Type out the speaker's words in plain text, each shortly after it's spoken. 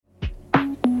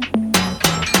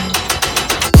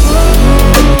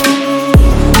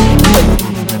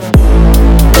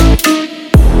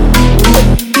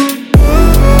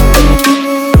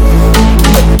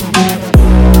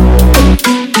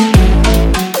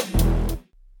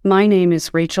My name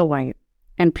is Rachel White,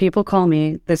 and people call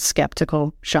me the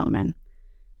skeptical shaman.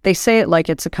 They say it like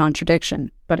it's a contradiction,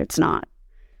 but it's not.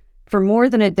 For more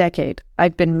than a decade,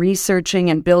 I've been researching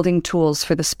and building tools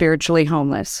for the spiritually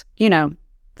homeless. You know,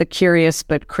 the curious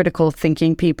but critical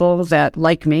thinking people that,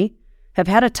 like me, have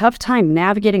had a tough time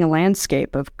navigating a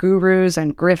landscape of gurus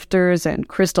and grifters and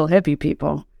crystal hippie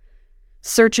people,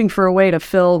 searching for a way to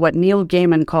fill what Neil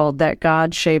Gaiman called that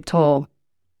God-shaped hole,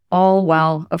 all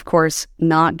while, of course,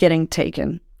 not getting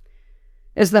taken.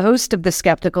 As the host of the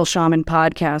Skeptical Shaman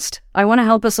podcast, I want to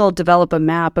help us all develop a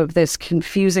map of this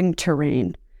confusing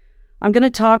terrain. I'm going to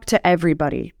talk to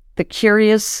everybody, the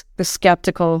curious, the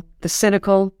skeptical, the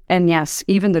cynical, and yes,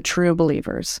 even the true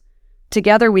believers.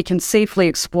 Together we can safely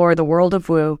explore the world of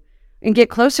woo and get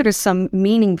closer to some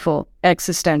meaningful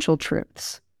existential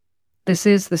truths. This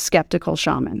is the Skeptical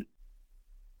Shaman.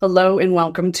 Hello and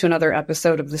welcome to another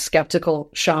episode of the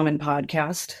Skeptical Shaman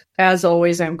podcast. As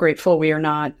always, I'm grateful we are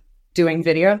not doing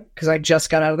video because I just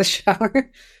got out of the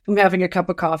shower. I'm having a cup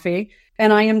of coffee,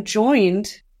 and I am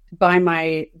joined by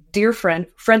my dear friend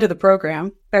of the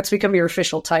program. That's become your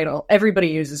official title. Everybody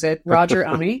uses it. Roger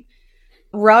Oney.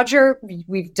 Roger,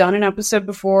 we've done an episode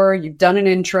before. You've done an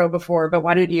intro before, but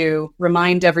why don't you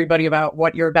remind everybody about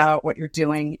what you're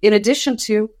doing, in addition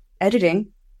to editing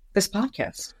this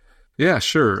podcast? Yeah,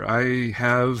 sure. I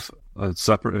have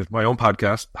my own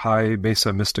podcast, High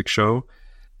Mesa Mystic Show,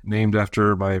 named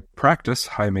after my practice,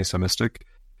 High Mesa Mystic,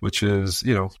 which is,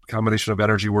 a combination of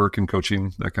energy work and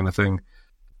coaching, that kind of thing.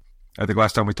 I think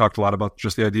last time we talked a lot about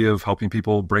just the idea of helping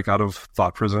people break out of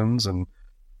thought prisons. And,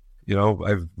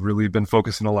 I've really been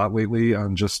focusing a lot lately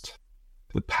on just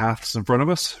the paths in front of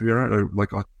us.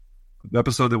 Like an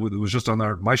episode that was just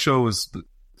on my show, the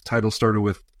title started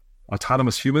with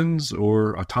Autonomous Humans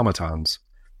or Automatons,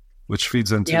 which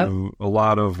feeds into a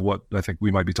lot of what I think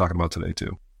we might be talking about today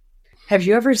too. Have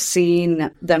you ever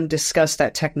seen them discuss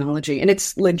that technology? And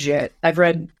it's legit. I've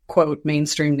read, quote,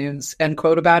 mainstream news, end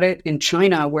quote, about it in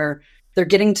China, where they're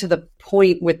getting to the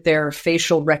point with their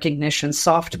facial recognition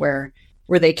software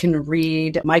where they can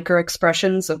read micro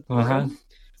expressions of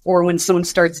or when someone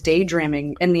starts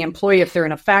daydreaming, and the employee, if they're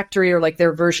in a factory or like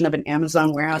their version of an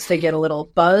Amazon warehouse, they get a little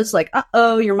buzz like,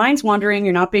 uh-oh, your mind's wandering,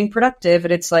 you're not being productive.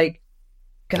 And it's like,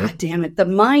 God damn it. The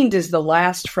mind is the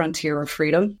last frontier of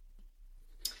freedom.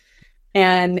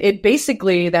 And it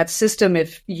basically, that system,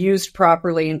 if used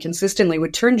properly and consistently,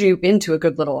 would turn you into a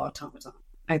good little automaton,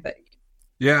 I think.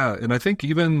 Yeah, and I think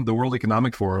even the World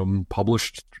Economic Forum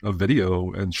published a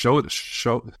video and showed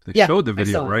the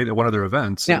video, right, at one of their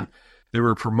events. Yeah. They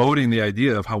were promoting the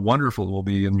idea of how wonderful it will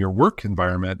be in your work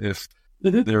environment if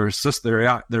their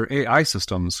AI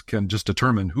systems can just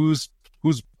determine who's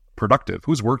productive,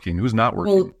 who's working, who's not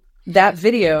working. Well, that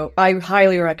video, I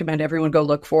highly recommend everyone go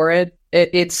look for it.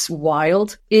 It's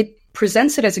wild. It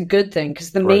presents it as a good thing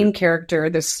because the main character,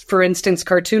 this, for instance,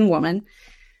 cartoon woman,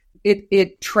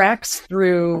 it tracks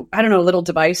through, I don't know, a little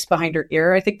device behind her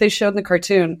ear. I think they showed in the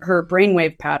cartoon her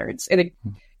brainwave patterns. And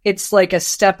it's like a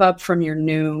step up from your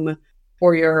Noom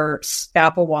or your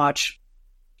Apple Watch,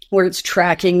 where it's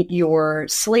tracking your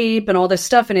sleep and all this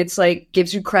stuff. And it's like,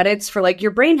 gives you credits for like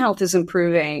your brain health is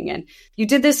improving and you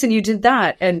did this and you did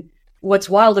that. And what's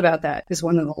wild about that is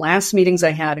one of the last meetings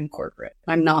I had in corporate,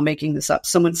 I'm not making this up,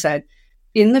 someone said,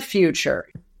 in the future,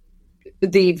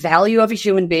 the value of a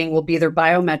human being will be their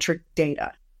biometric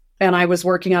data. And I was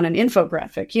working on an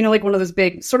infographic, like one of those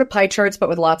big sort of pie charts, but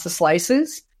with lots of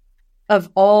slices of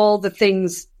all the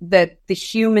things that the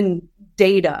human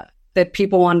data that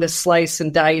people wanted to slice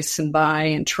and dice and buy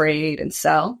and trade and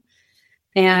sell.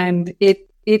 And it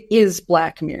is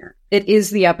Black Mirror. It is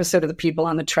the episode of the people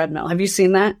on the treadmill. Have you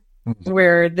seen that? Mm-hmm.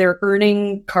 Where they're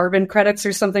earning carbon credits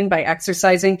or something by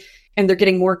exercising, and they're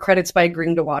getting more credits by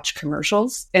agreeing to watch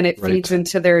commercials, and it feeds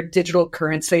into their digital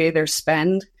currency, their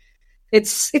spend.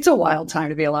 It's a wild time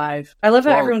to be alive. I love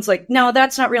how everyone's like, no,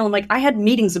 that's not real. I'm like, I had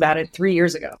meetings about it 3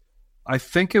 years ago. I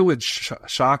think it would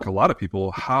shock a lot of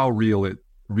people how real it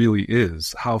really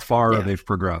is, how far they've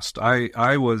progressed.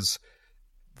 I was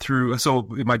through, so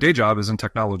my day job is in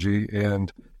technology,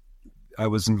 and I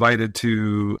was invited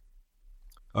to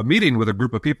a meeting with a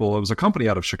group of people. It was a company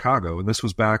out of Chicago, and this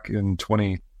was back in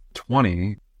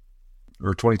 2020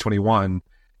 or 2021.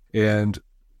 And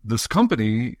this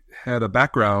company had a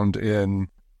background in,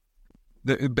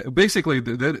 basically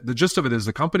the gist of it is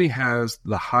the company has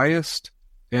the highest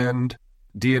end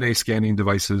DNA scanning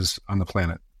devices on the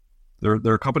planet.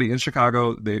 They're a company in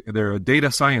Chicago. They're a data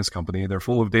science company. They're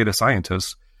full of data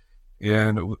scientists.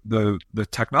 And the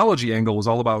technology angle was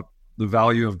all about the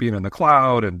value of being in the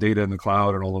cloud and data in the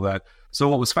cloud and all of that. So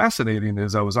what was fascinating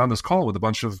is I was on this call with a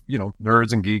bunch of,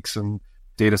 nerds and geeks, and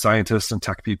data scientists and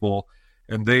tech people,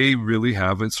 and they really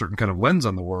have a certain kind of lens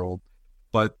on the world.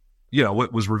 But,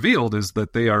 what was revealed is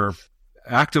that they are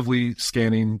actively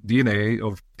scanning DNA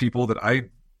of people that I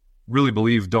really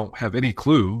believe don't have any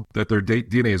clue that their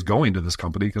DNA is going to this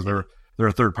company because they're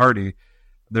a third party.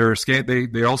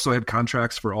 They also had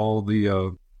contracts for all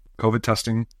the COVID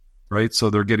testing, right? So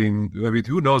they're getting,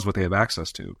 who knows what they have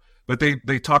access to. But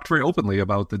they talked very openly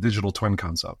about the digital twin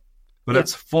concept. But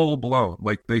it's full blown.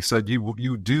 Like they said,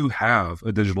 you do have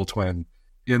a digital twin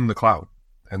in the cloud.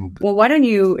 And well, why don't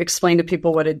you explain to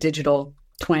people what a digital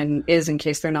twin is in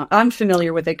case they're not? I'm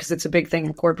familiar with it because it's a big thing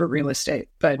in corporate real estate.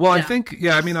 But I think,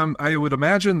 I would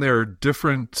imagine there are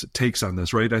different takes on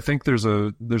this, right? I think there's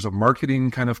a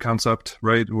marketing kind of concept,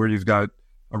 right, where you've got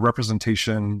a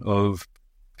representation of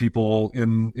people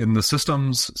in the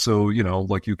systems. So,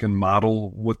 like you can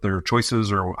model what their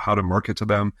choices or how to market to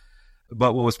them.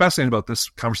 But what was fascinating about this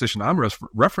conversation I'm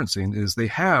referencing is they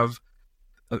have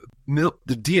the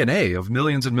DNA of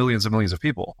millions and millions and millions of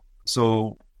people.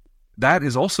 So that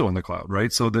is also in the cloud,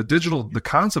 right? So the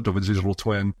concept of a digital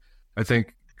twin, I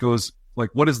think, goes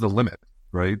like, what is the limit,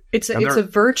 right? It's a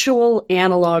virtual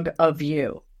analog of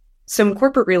you. So in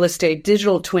corporate real estate,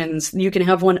 digital twins, you can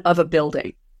have one of a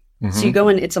building. Mm-hmm. So you go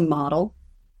in, it's a model.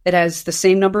 It has the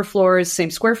same number of floors, same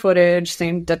square footage,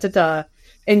 same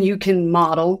and you can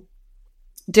model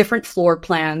different floor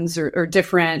plans or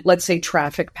different, let's say,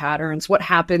 traffic patterns. What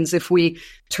happens if we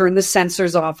turn the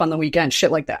sensors off on the weekend?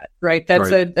 Shit like that, right?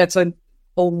 That's a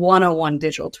 101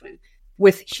 digital twin.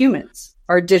 With humans,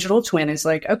 our digital twin is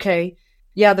like, okay,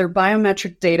 yeah, their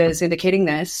biometric data is indicating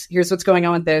this. Here's what's going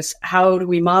on with this. How do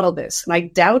we model this? And I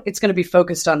doubt it's going to be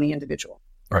focused on the individual.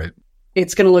 Right.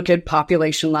 It's going to look at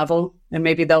population level, and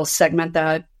maybe they'll segment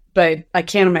that. But I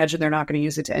can't imagine they're not going to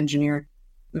use it to engineer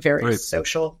various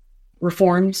social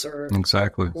reforms or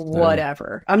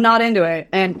whatever. I'm not into it.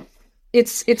 And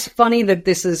it's funny that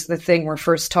this is the thing we're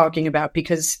first talking about,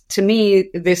 because to me,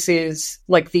 this is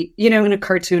like the, in a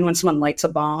cartoon when someone lights a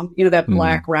bomb, that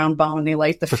black round bomb and they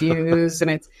light the fuse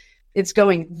and it's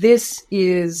going, this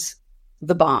is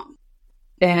the bomb.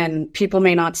 And people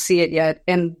may not see it yet.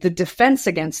 And the defense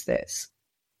against this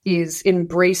is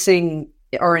embracing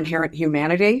our inherent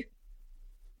humanity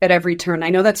at every turn. I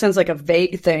know that sounds like a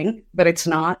vague thing, but it's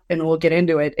not, and we'll get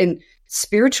into it. And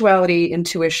spirituality,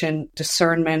 intuition,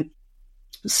 discernment,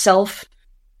 self-trust,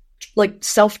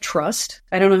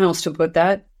 I don't know how else to put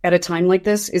that, at a time like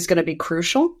this is going to be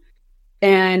crucial.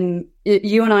 And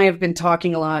you and I have been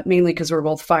talking a lot, mainly because we're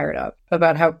both fired up,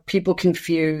 about how people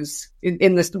confuse,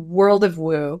 in this world of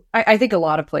woo, I think a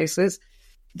lot of places,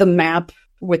 the map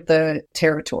with the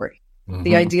territory. Mm-hmm.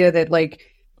 The idea that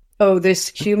this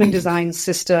human design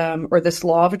system or this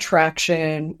law of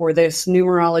attraction or this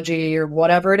numerology or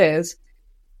whatever it is,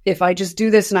 if I just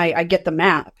do this and I get the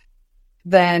map,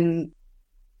 then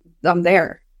I'm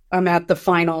there. I'm at the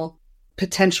final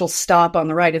potential stop on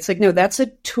the right. It's like, no, that's a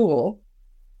tool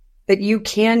that you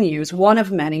can use, one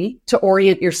of many, to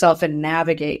orient yourself and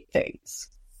navigate things.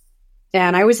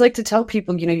 And I always like to tell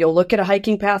people, you'll look at a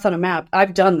hiking path on a map.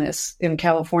 I've done this in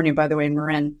California, by the way, in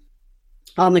Marin,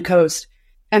 on the coast,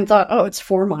 and thought, oh, it's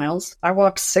 4 miles. I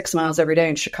walk 6 miles every day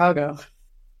in Chicago.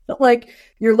 But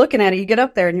you're looking at it, you get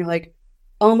up there and you're like,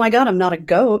 oh my God, I'm not a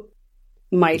goat.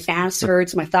 My ass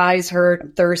hurts, my thighs hurt,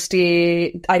 I'm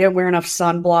thirsty, I didn't wear enough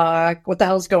sunblock. What the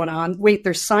hell's going on? Wait,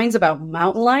 there's signs about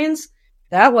mountain lions?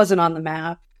 That wasn't on the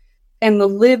map. And the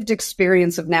lived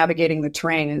experience of navigating the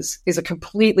terrain is a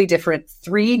completely different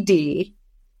 3D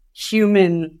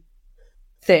human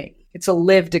thing. It's a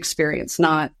lived experience,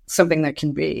 not something that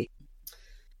can be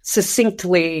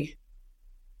succinctly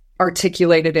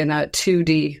articulated in a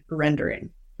 2D rendering,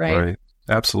 right? Right.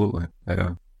 Absolutely.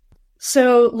 Yeah.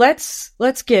 So let's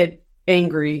get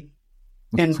angry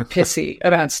and pissy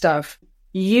about stuff.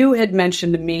 You had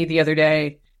mentioned to me the other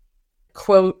day,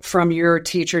 quote from your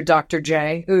teacher, Dr.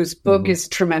 J, whose book is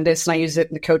tremendous, and I use it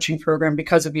in the coaching program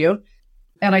because of you.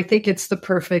 And I think it's the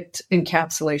perfect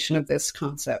encapsulation of this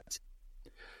concept.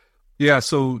 Yeah,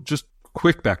 so just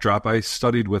quick backdrop. I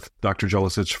studied with Dr.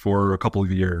 Jelicic for a couple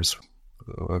of years,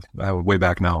 way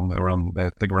back now,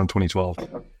 I think around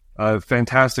 2012.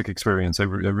 Fantastic experience. I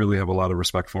really have a lot of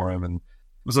respect for him. And it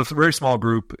was a very small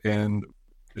group, and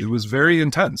it was very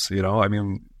intense.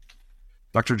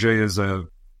 Dr. J is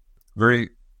very,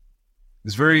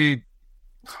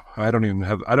 I don't even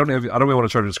want to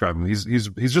try to describe him. He's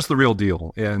just the real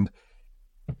deal. And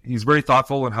he's very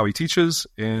thoughtful in how he teaches,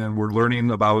 and we were learning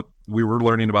about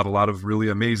a lot of really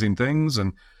amazing things.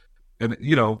 And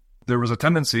there was a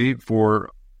tendency for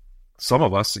some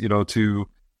of us, to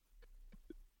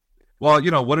Well,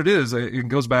 what it is, it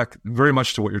goes back very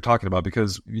much to what you're talking about,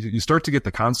 because you start to get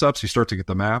the concepts, you start to get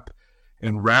the map,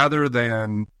 and rather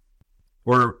than,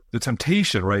 or the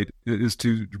temptation, right, is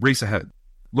to race ahead,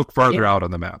 look farther out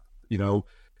on the map.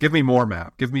 Give me more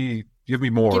map, give me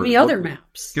more, give me other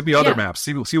maps, give me other maps,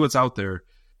 see what's out there,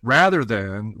 rather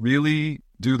than really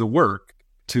do the work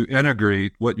to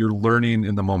integrate what you're learning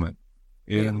in the moment.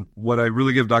 And what I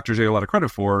really give Dr. J a lot of credit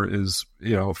for is,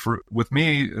 with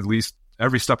me, at least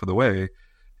every step of the way,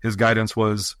 his guidance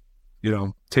was,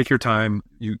 take your time.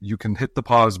 You can hit the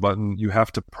pause button. You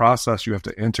have to process, you have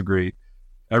to integrate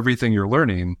everything you're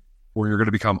learning, or you're going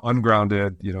to become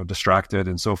ungrounded, distracted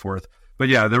and so forth. But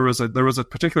yeah, there was a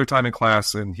particular time in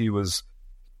class, and he was,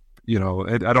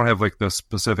 I don't have like the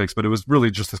specifics, but it was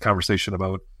really just this conversation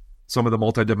about some of the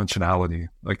multidimensionality,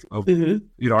 like of,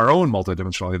 our own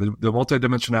multidimensionality, the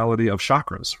multidimensionality of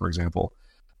chakras, for example.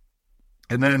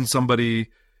 And then somebody,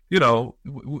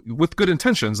 with good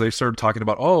intentions, they started talking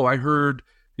about, oh, I heard,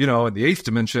 in the 8th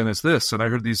dimension is this, and I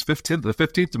heard the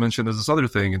 15th dimension is this other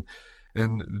thing.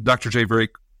 And Dr. J very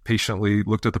patiently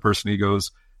looked at the person. He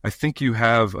goes, I think you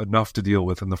have enough to deal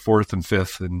with in the 4th and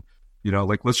 5th. And,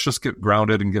 let's just get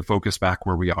grounded and get focused back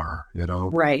where we are,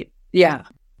 Right. Yeah.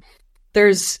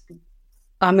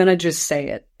 I'm going to just say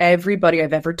it. Everybody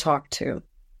I've ever talked to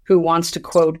who wants to,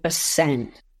 quote,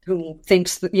 ascend, who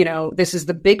thinks that, this is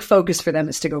the big focus for them,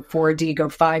 is to go 4D, go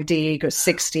 5D, go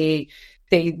 6D.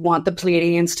 They want the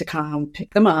Pleiadians to come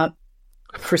pick them up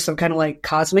for some kind of like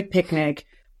cosmic picnic,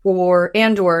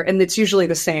 and it's usually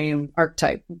the same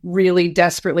archetype, really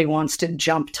desperately wants to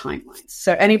jump timelines.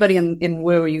 So anybody in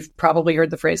Woo, you've probably heard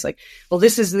the phrase like, well,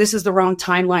 this is the wrong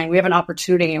timeline. We have an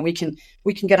opportunity and we can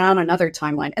get on another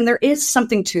timeline. And there is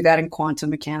something to that in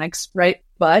quantum mechanics, right?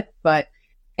 But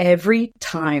every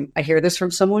time I hear this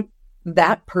from someone,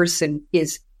 that person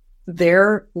is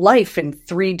their life in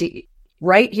 3D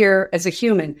right here as a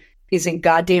human is in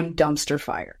goddamn dumpster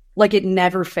fire. Like, it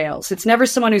never fails. It's never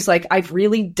someone who's like, I've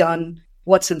really done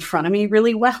what's in front of me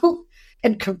really well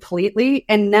and completely,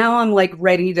 and now I'm like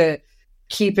ready to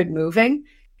keep it moving.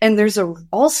 And there's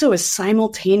also a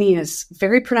simultaneous,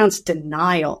 very pronounced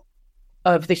denial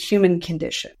of the human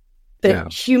condition. The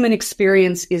human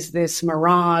experience is this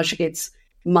mirage. It's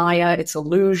Maya. It's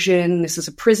illusion. This is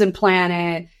a prison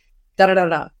planet.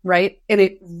 Right? And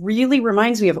it really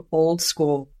reminds me of old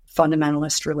school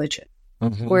fundamentalist religion,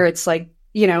 where it's like,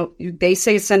 they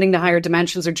say ascending to higher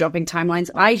dimensions or jumping timelines.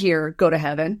 I hear go to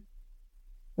heaven,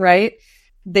 right?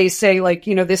 They say like,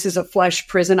 this is a flesh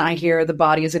prison. I hear the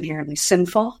body is inherently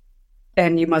sinful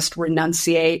and you must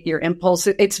renunciate your impulse.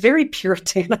 It's very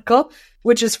puritanical,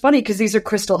 which is funny because these are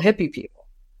crystal hippie people.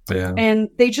 Yeah. And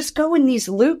they just go in these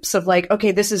loops of like,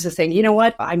 okay, this is the thing. You know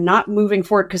what? I'm not moving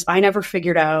forward because I never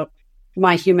figured out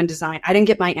my human design. I didn't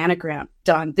get my anagram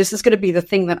done. This is going to be the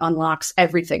thing that unlocks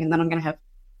everything. And then I'm going to have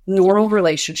normal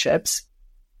relationships.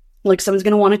 Like, someone's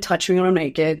going to want to touch me when I'm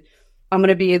naked. I'm going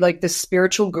to be like this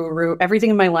spiritual guru.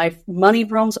 Everything in my life, money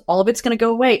realms, all of it's going to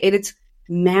go away. It's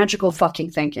magical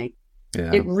fucking thinking.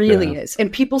 Yeah, it really is.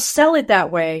 And people sell it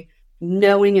that way,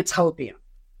 knowing it's hopium,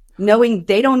 knowing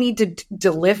they don't need to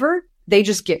deliver. They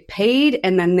just get paid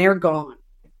and then they're gone.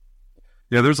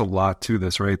 Yeah, there's a lot to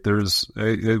this, right? There's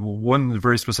one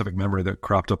very specific memory that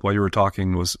cropped up while you were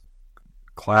talking was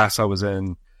class I was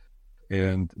in.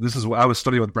 And this is what I was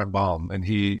studying with Brent Baum, and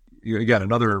he, again,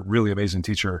 another really amazing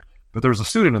teacher. But there was a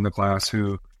student in the class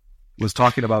who was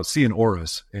talking about seeing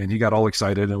auras, and he got all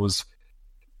excited and was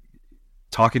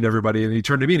talking to everybody. And he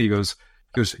turned to me and he goes,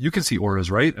 "You can see auras,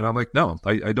 right?" And I'm like, "No,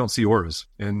 I don't see auras."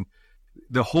 And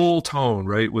the whole tone,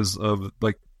 right, was of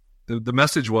like the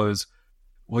message was,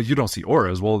 "Well, you don't see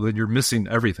auras. Well, then you're missing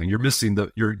everything.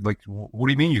 You're like, what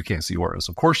do you mean you can't see auras?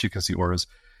 Of course you can see auras."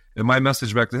 And my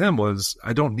message back to him was,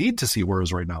 I don't need to see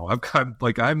auras right now.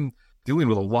 I'm dealing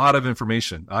with a lot of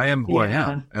information. I am who I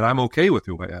am, and I'm okay with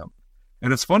who I am.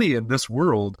 And it's funny in this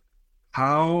world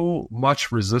how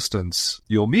much resistance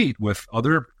you'll meet with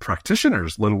other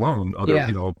practitioners, let alone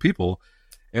other people.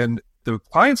 And the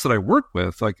clients that I work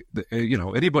with, like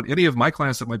any of my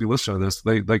clients that might be listening to this,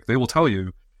 they will tell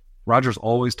you, Roger's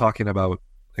always talking about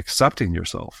accepting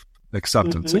yourself,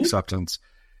 acceptance.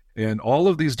 And all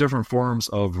of these different forms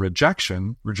of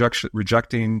rejecting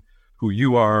who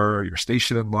you are, your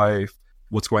station in life,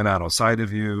 what's going on outside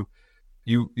of you,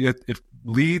 it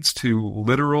leads to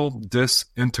literal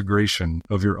disintegration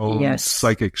of your own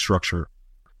psychic structure.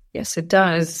 Yes, it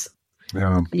does.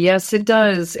 Yeah. Yes, it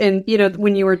does. And,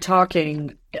 when you were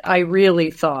talking, I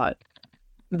really thought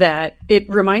that it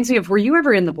reminds me of, were you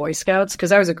ever in the Boy Scouts?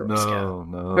 Because I was a Girl Scout.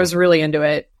 No. I was really into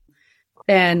it.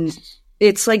 And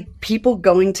it's like people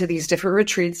going to these different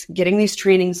retreats, getting these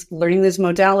trainings, learning these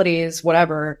modalities,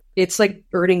 whatever. It's like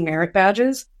earning merit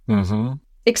badges. Mm-hmm.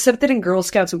 Except that in Girl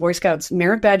Scouts and Boy Scouts,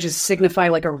 merit badges signify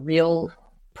like a real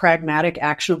pragmatic,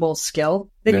 actionable skill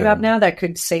that you have now that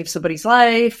could save somebody's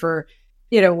life or,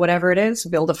 whatever it is,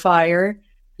 build a fire.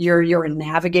 You're a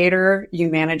navigator. You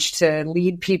manage to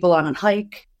lead people on a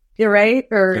hike, right?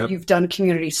 Or you've done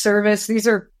community service. These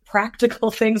are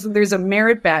practical things. There's a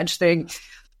merit badge thing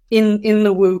in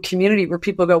the woo community where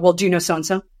people go, well, do you know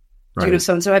so-and-so? Do you know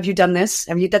so-and-so? Have you done this?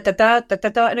 Have you da-da-da?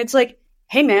 And it's like,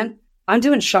 hey, man, I'm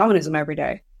doing shamanism every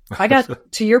day. I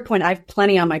got, to your point, I have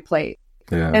plenty on my plate.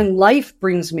 Yeah. And life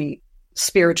brings me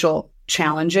spiritual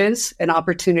challenges and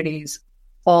opportunities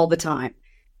all the time.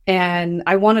 And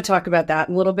I want to talk about that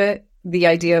a little bit. The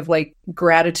idea of like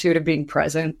gratitude of being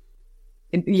present.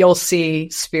 You'll see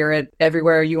spirit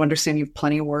everywhere. You understand you have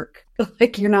plenty of work.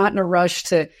 Like you're not in a rush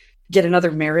to get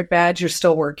another merit badge. You're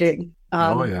still working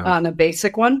on a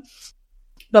basic one.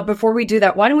 But before we do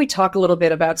that, why don't we talk a little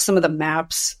bit about some of the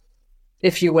maps,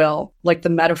 if you will, like the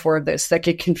metaphor of this that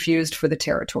get confused for the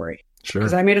territory. Sure.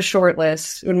 Because I made a short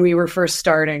list when we were first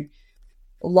starting.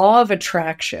 Law of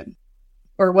attraction,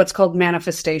 or what's called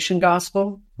manifestation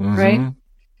gospel, right?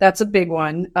 That's a big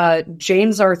one.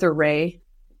 James Arthur Ray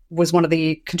was one of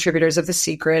the contributors of The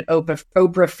Secret.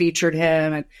 Oprah featured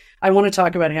him. And I want to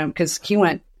talk about him because he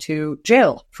went to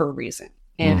jail for a reason.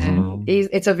 And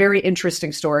it's a very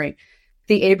interesting story.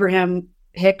 The Abraham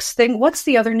Hicks thing. What's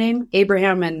the other name?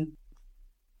 Abraham and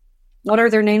what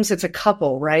are their names? It's a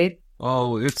couple, right?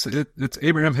 Oh, it's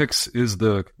Abraham Hicks is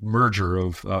the merger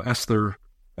of Esther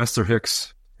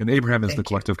Hicks, and Abraham is the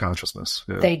collective consciousness.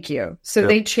 Yeah. Thank you. So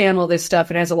they channel this stuff.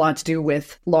 It has a lot to do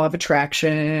with law of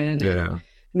attraction,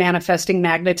 manifesting,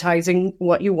 magnetizing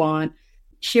what you want,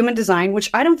 human design,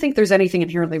 which I don't think there's anything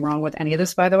inherently wrong with any of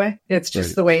this, by the way. It's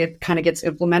just the way it kind of gets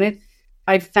implemented.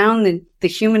 I've found that the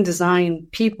human design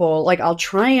people, like I'll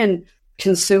try and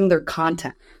consume their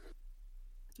content.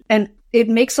 And it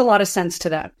makes a lot of sense to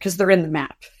them because they're in the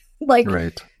map. Like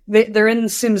they're in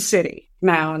Sim City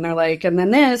now and they're like, and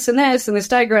then this and this and this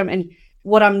diagram. And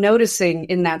what I'm noticing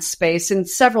in that space and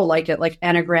several like it, like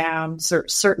enneagrams or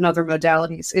certain other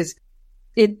modalities is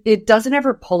it doesn't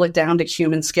ever pull it down to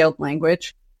human scaled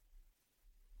language.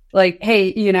 Like,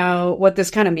 hey, what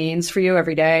this kind of means for you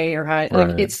every day or how,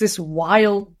 like, it's this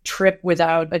wild trip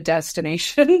without a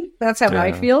destination. That's how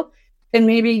I feel. And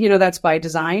maybe, that's by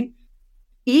design.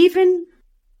 Even,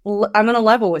 I'm going to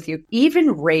level with you,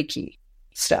 even Reiki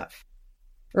stuff,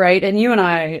 right? And you and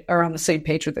I are on the same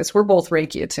page with this. We're both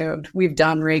Reiki attuned. We've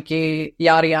done Reiki,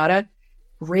 yada, yada.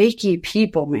 Reiki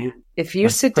people, man. If you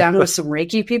sit down with some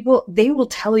Reiki people, they will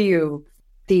tell you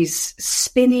these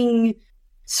spinning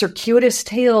circuitous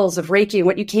tales of Reiki and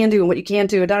what you can do and what you can't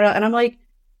do. And I'm like,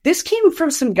 this came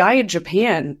from some guy in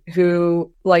Japan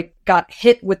who like got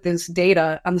hit with this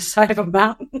data on the side of a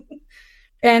mountain.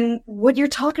 And what you're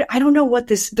talking, I don't know what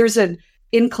there's an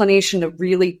inclination to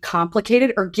really complicate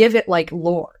it or give it like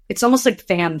lore. It's almost like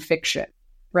fan fiction,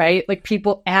 right? Like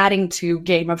people adding to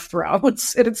Game of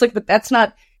Thrones. And it's like, but that's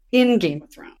not in Game of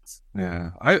Thrones.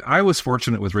 Yeah. I was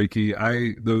fortunate with Reiki.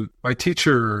 My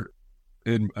teacher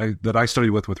that I studied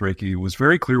with Reiki was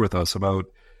very clear with us about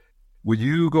when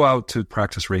you go out to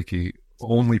practice Reiki,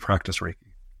 only practice Reiki.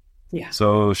 Yeah.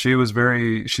 So she was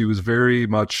very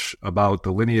much about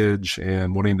the lineage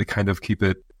and wanting to kind of keep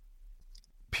it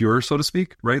pure, so to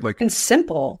speak, right? Like and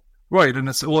simple. Right. And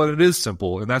it is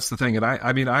simple. And that's the thing. And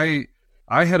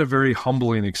I had a very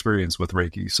humbling experience with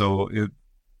Reiki. So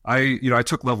I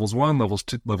took levels 1,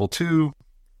 level 2,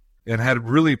 and had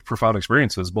really profound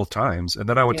experiences both times. And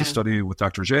then I went to study with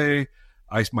Dr. J.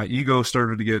 My ego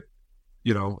started to get,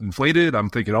 inflated.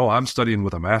 I'm thinking, oh, I'm studying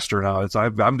with a master now.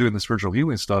 I'm doing the spiritual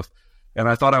healing stuff. And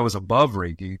I thought I was above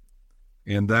Reiki.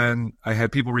 And then I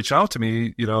had people reach out to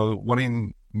me,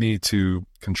 wanting me to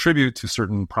contribute to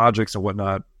certain projects and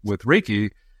whatnot with Reiki.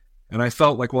 And I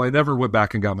felt like, well, I never went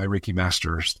back and got my Reiki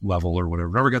master's level or whatever.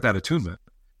 Never got that attunement.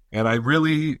 And I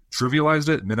really trivialized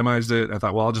it, minimized it. I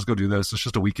thought, well, I'll just go do this. It's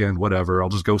just a weekend, whatever. I'll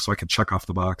just go so I can check off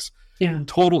the box. Yeah.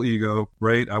 Total ego,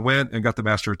 right? I went and got the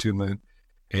master attunement,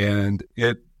 and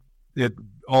it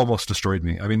almost destroyed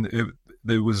me. I mean,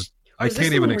 it was I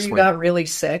can't even explain. You got really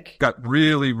sick? Got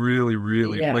really, really,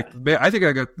 really like. I think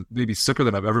I got maybe sicker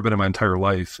than I've ever been in my entire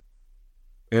life,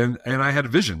 and I had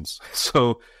visions.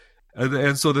 So,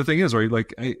 and so the thing is, right?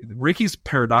 Like Reiki's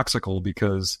paradoxical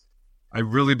because I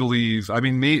really believe. I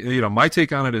mean, my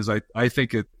take on it is I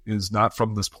think it is not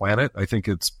from this planet. I think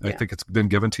it's been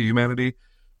given to humanity.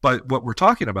 But what we're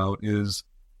talking about is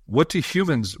what do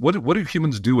humans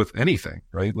do with anything,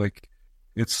 right? Like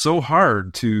it's so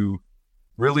hard to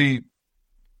really,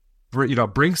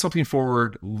 bring something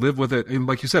forward, live with it. And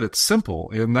like you said, it's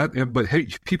simple. But hey,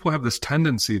 people have this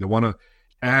tendency to want to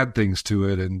add things to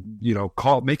it and,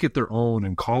 make it their own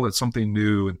and call it something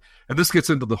new. And this gets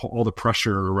into all the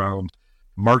pressure around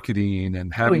marketing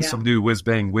and having some new whiz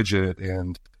bang widget.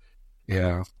 And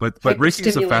but Reiki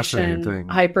is a fascinating thing.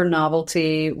 Hyper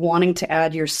novelty, wanting to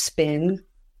add your spin.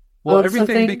 Well,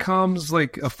 everything becomes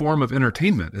like a form of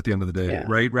entertainment at the end of the day,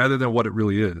 right? Rather than what it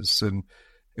really is. And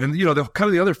the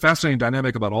other fascinating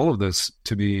dynamic about all of this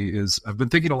to me is I've been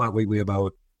thinking a lot lately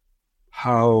about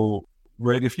how,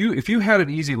 right, if you had an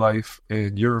easy life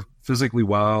and you're physically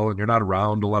well and you're not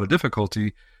around a lot of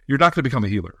difficulty, you're not going to become a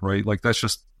healer, right? Like that's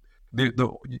just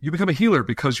you become a healer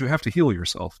because you have to heal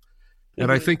yourself. Mm-hmm.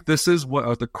 And I think this is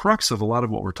what the crux of a lot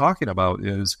of what we're talking about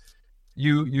is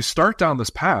you start down this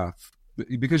path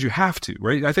because you have to,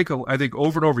 right? I think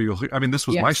over and over this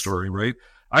was my story, right?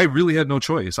 I really had no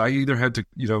choice. I either had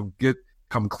to,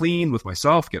 come clean with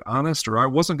myself, get honest, or I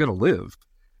wasn't going to live.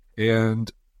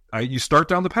 And you start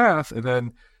down the path, and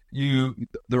then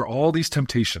there are all these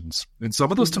temptations, and some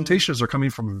of those temptations are coming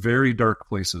from very dark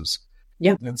places.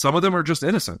 Yeah, and some of them are just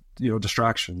innocent,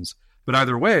 distractions. But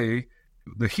either way,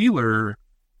 the healer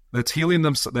that's healing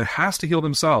them, that has to heal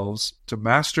themselves to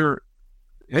master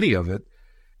any of it.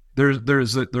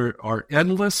 There are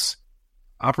endless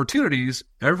opportunities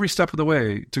every step of the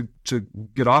way to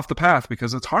get off the path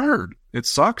because it's hard. It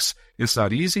sucks. It's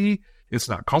not easy. It's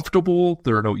not comfortable.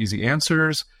 There are no easy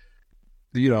answers.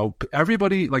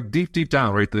 Everybody, like deep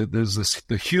down, right?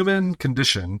 The human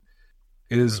condition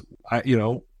is,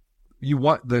 the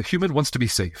human wants to be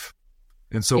safe.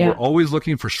 And so we're always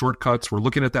looking for shortcuts. We're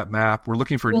looking at that map. We're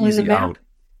looking for an easy out.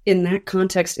 In that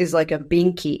context is like a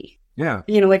binky. Yeah.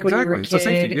 Like when you were a kid.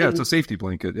 It's a safety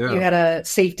blanket. Yeah. You had a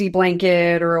safety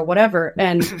blanket or whatever.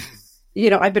 And,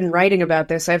 I've been writing about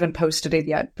this. I haven't posted it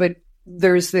yet, but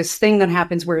there's this thing that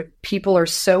happens where people are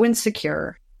so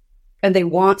insecure and they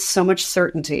want so much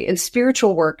certainty. In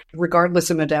spiritual work, regardless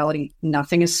of modality,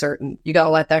 nothing is certain. You got to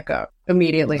let that go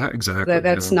immediately. Exactly.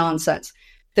 That's nonsense.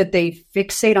 That they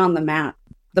fixate on the map.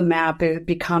 The map, it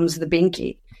becomes the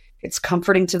binky. It's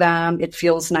comforting to them. It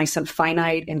feels nice and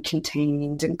finite and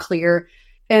contained and clear.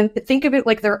 And think of it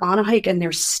like they're on a hike and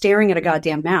they're staring at a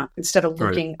goddamn map instead of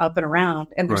looking up and around,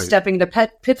 and they're stepping into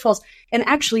pitfalls. And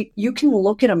actually, you can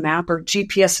look at a map or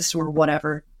GPS system or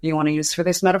whatever you want to use for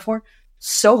this metaphor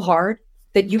so hard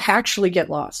that you actually get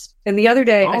lost. And the other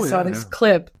day I saw this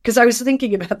clip because I was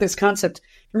thinking about this concept.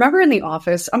 Remember in The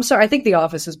Office? I'm sorry, I think The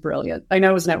Office is brilliant. I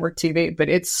know it was network TV, but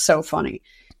it's so funny.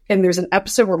 And there's an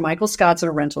episode where Michael Scott's in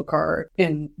a rental car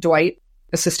and Dwight,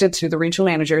 assistant to the regional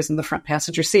manager, is in the front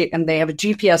passenger seat, and they have a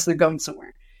GPS and they're going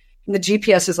somewhere. And the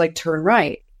GPS is like, turn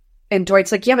right. And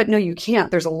Dwight's like, yeah, but no, you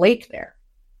can't. There's a lake there.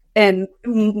 And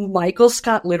Michael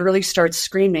Scott literally starts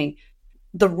screaming,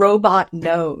 the robot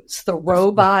knows. The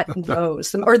robot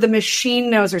knows. Or the machine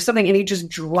knows or something. And he just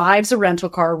drives a rental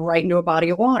car right into a body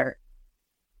of water.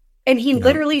 And he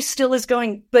literally still is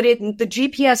going, but the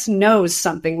GPS knows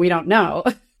something we don't know.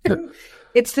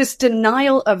 It's this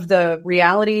denial of the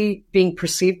reality being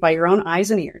perceived by your own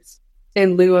eyes and ears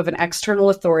in lieu of an external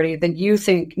authority that you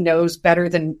think knows better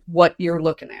than what you're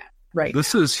looking at. Right.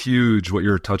 This is huge what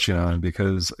you're touching on,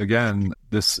 because again,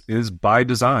 this is by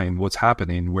design what's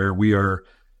happening, where we are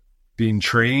being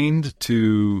trained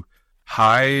to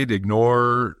hide,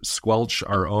 ignore, squelch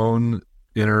our own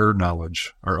inner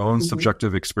knowledge, our own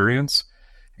subjective experience,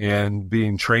 and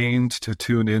being trained to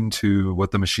tune into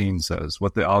what the machine says,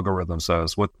 what the algorithm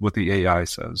says, what the AI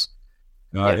says.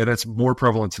 And it's more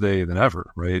prevalent today than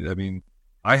ever, right? I mean,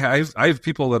 I have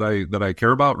people that I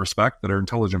care about, respect, that are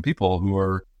intelligent people who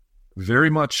are very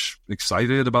much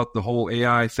excited about the whole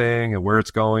AI thing and where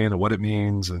it's going and what it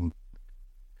means. And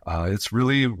it's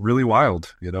really, really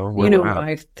wild, what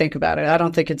I think about it. I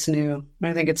don't think it's new.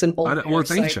 I think it's an old it's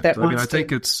ancient. I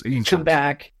think it's ancient. Come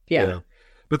back. Yeah.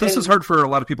 But this is hard for a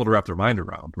lot of people to wrap their mind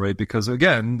around, right? Because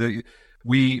again,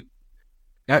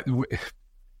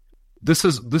 this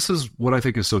is what I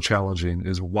think is so challenging,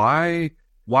 is why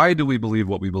do we believe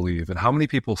what we believe? And how many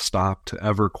people stop to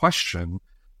ever question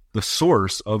the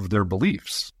source of their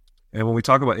beliefs? And when we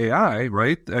talk about AI,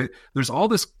 right, there's all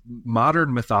this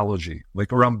modern mythology,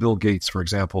 like around Bill Gates, for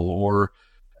example,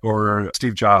 or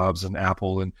Steve Jobs and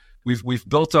Apple, and we've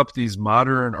built up these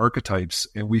modern archetypes,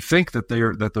 and we think that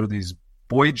they're these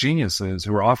boy geniuses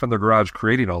who are off in their garage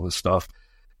creating all this stuff,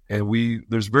 and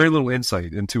there's very little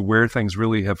insight into where things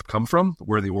really have come from,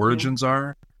 where the origins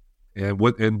are, and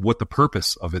what the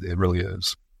purpose of it really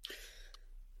is.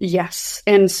 Yes.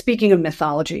 And speaking of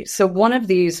mythology, so one of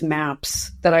these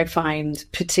maps that I find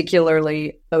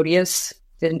particularly odious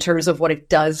in terms of what it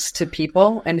does to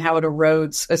people and how it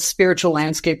erodes a spiritual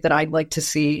landscape that I'd like to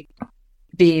see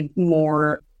be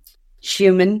more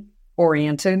human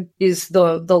oriented is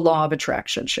the law of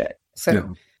attraction shit.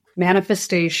 So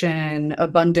manifestation,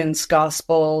 abundance,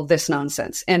 gospel, this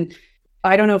nonsense. And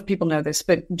I don't know if people know this,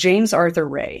 but James Arthur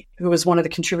Ray, who was one of the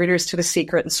contributors to The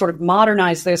Secret and sort of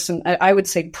modernized this, and I would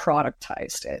say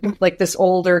productized it, like this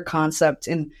older concept,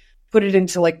 and put it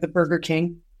into like the Burger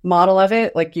King model of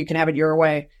it, like you can have it your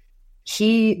way.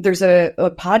 There's a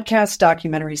podcast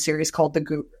documentary series called The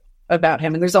Guru about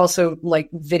him. And there's also like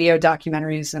video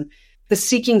documentaries, and the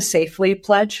Seeking Safely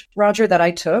pledge, Roger, that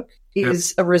I took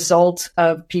is a result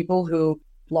of people who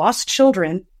lost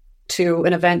children to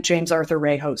an event James Arthur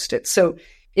Ray hosted. So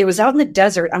it was out in the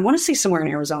desert. I want to say somewhere in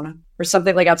Arizona or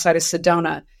something, like outside of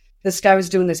Sedona. This guy was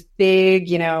doing this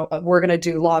big, we're going to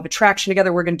do law of attraction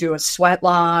together. We're going to do a sweat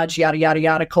lodge, yada, yada,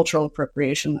 yada, cultural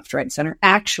appropriation, left, right, and center,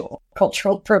 actual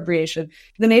cultural appropriation.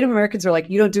 The Native Americans are like,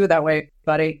 you don't do it that way,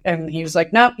 buddy. And he was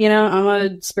like, no, I'm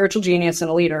a spiritual genius and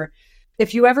a leader.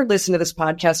 If you ever listen to this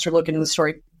podcast or look into the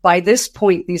story, by this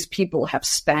point, these people have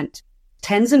spent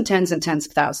tens and tens and tens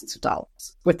of thousands of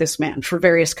dollars with this man for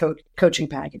various coaching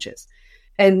packages.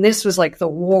 And this was like the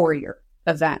warrior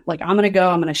event. Like, I'm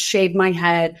going to shave my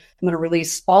head. I'm going to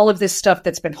release all of this stuff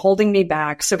that's been holding me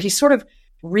back. So he sort of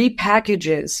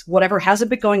repackages whatever hasn't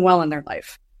been going well in their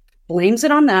life, blames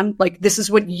it on them. Like, this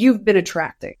is what you've been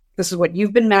attracting. This is what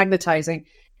you've been magnetizing.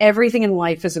 Everything in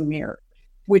life is a mirror,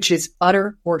 which is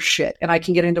utter horseshit. And I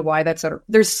can get into why that's utter.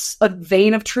 There's a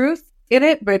vein of truth in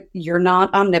it, but you're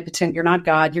not omnipotent. You're not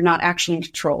God. You're not actually in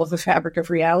control of the fabric of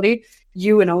reality.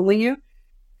 You and only you.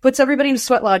 Puts everybody in a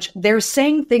sweat lodge. They're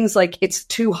saying things like, it's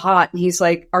too hot. And he's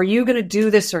like, are you going to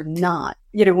do this or not?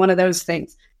 One of those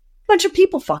things. A bunch of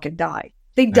people fucking died.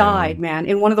 They died, man,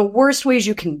 in one of the worst ways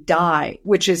you can die,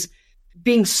 which is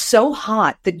being so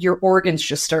hot that your organs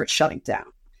just start shutting down.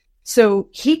 So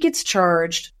he gets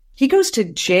charged. He goes to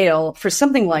jail for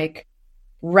something like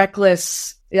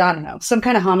reckless, I don't know, some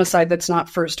kind of homicide that's not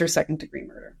first or second degree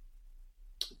murder.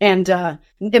 And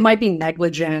it might be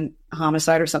negligent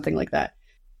homicide or something like that.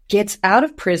 Gets out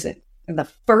of prison. And the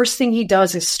first thing he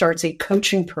does is starts a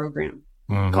coaching program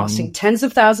costing tens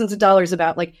of thousands of dollars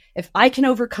about, like, if I can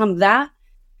overcome that,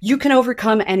 you can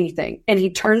overcome anything. And he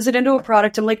turns it into a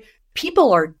product. I'm like,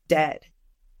 people are dead.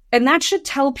 And that should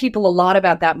tell people a lot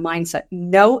about that mindset.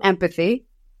 No empathy,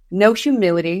 no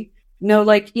humility, no,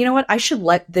 like, you know what? I should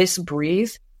let this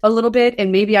breathe a little bit.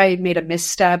 And maybe I made a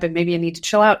misstep and maybe I need to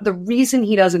chill out. The reason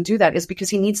he doesn't do that is because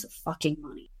he needs the fucking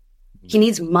money. He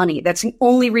needs money. That's the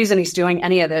only reason he's doing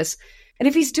any of this. And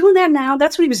if he's doing that now,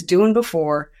 that's what he was doing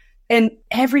before. And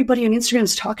everybody on Instagram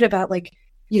is talking about, like,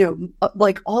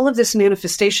 like all of this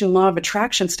manifestation, law of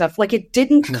attraction stuff. Like, it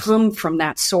didn't come from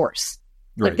that source.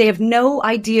 Right. Like, they have no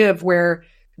idea of where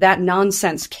that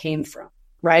nonsense came from.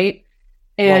 Right.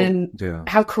 And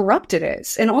how corrupt it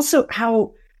is. And also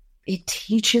how it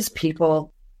teaches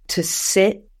people to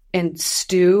sit and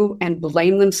stew and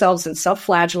blame themselves and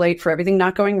self-flagellate for everything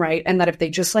not going right. And that if they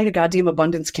just light a goddamn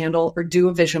abundance candle or do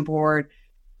a vision board,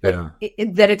 that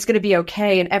it's going to be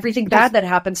okay. And everything bad that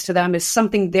happens to them is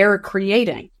something they're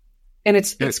creating. And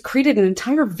it's created an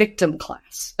entire victim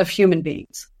class of human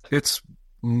beings. It's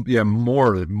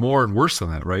more and worse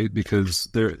than that, right? Because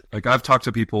I've talked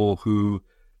to people who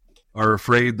are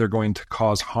afraid they're going to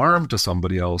cause harm to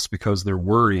somebody else because they're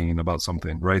worrying about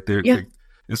something, right?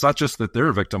 It's not just that they're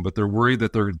a victim, but they're worried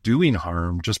that they're doing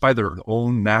harm just by their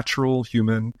own natural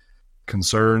human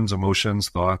concerns, emotions,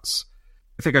 thoughts.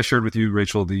 I think I shared with you,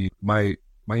 Rachel, my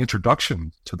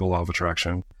introduction to the law of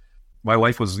attraction. My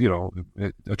life was,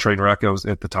 a train wreck. I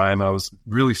was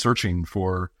really searching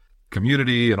for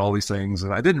community and all these things,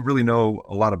 and I didn't really know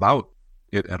a lot about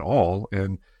it at all.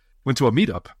 And went to a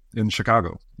meetup in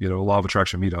Chicago, a law of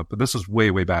attraction meetup. But this was way,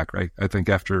 way back, right? I think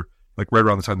after, like, right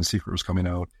around the time The Secret was coming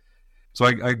out. So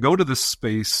I go to this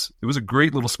space. It was a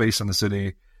great little space in the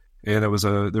city, and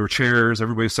there were chairs.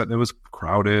 Everybody was sitting. It was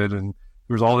crowded, and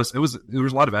there was all this. There was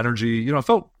a lot of energy. It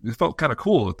felt kind of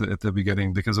cool at the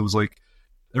beginning because it was like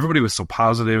everybody was so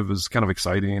positive. It was kind of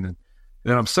exciting, and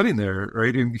I'm sitting there,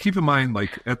 right? And keep in mind,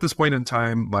 like, at this point in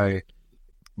time,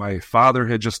 my father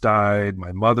had just died.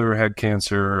 My mother had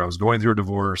cancer. I was going through a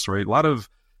divorce, right? A lot of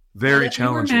very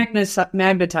challenging. You were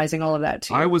magnetizing all of that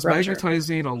too. I was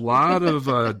magnetizing a lot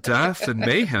of death and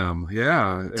mayhem.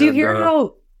 Yeah. Do you hear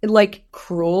how, like,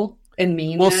 cruel and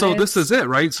mean? Well, so this is it,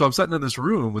 right? So I'm sitting in this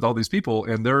room with all these people,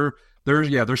 and they're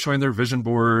showing their vision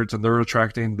boards, and they're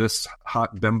attracting this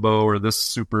hot bimbo or this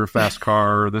super fast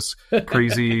car or this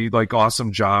crazy, like,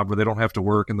 awesome job where they don't have to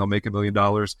work and they'll make $1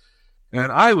 million.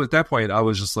 And at that point, I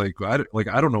was just like, I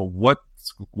don't know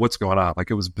what's going on.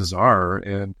 Like, it was bizarre,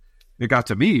 and it got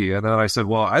to me. And then I said,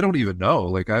 well, I don't even know.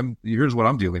 Like, here's what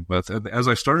I'm dealing with. And as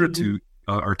I started to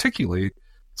articulate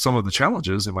some of the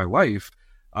challenges in my life,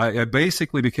 I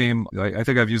basically became, I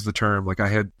think I've used the term, like, I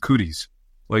had cooties.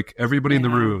 Like, everybody in the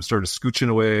room started scooching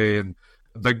away, and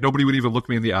like nobody would even look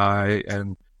me in the eye.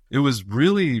 And it was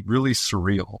really, really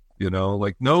surreal,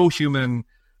 like no human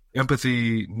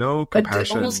empathy, no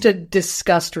compassion. Almost a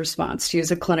disgust response, to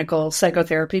use a clinical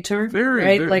psychotherapy term. Very,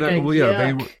 right? Like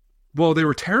they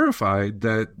were terrified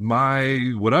that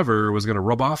my whatever was going to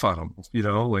rub off on them,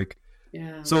 like.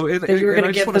 Yeah. So you were going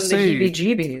to give them the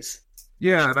heebie-jeebies.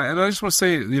 Yeah, and I just want to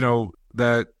say,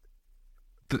 that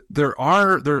the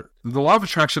law of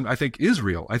attraction, I think, is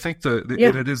real. I think and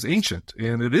it is ancient,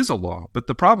 and it is a law. But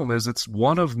the problem is, it's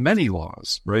one of many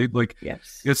laws, right? Like,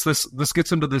 it's this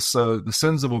gets into this the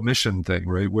sins of omission thing,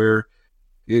 right? Where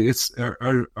it's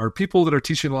are people that are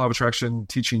teaching the law of attraction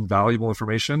teaching valuable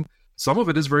information. Some of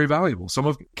it is very valuable. Some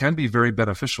of it can be very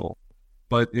beneficial,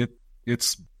 but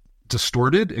it's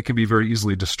distorted. It can be very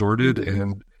easily distorted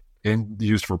and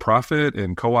used for profit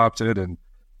and co-opted and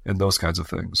those kinds of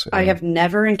things. I have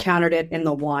never encountered it in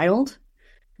the wild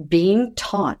being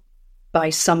taught by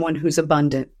someone who's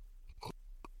abundant. Of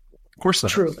course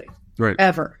not. Truly. Right.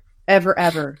 Ever.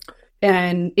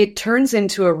 And it turns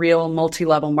into a real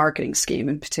multi-level marketing scheme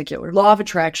in particular. Law of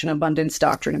attraction, abundance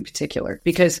doctrine in particular,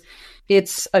 because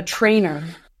it's a trainer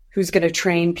who's going to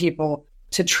train people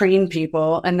to train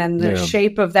people. And then the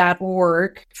shape of that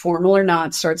org, formal or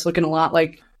not, starts looking a lot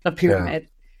like a pyramid.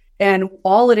 And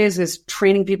all it is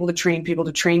training people to train people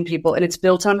to train people. And it's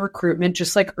built on recruitment,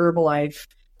 just like Herbalife,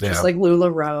 just like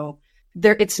LuLaRoe.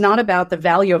 It's not about the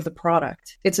value of the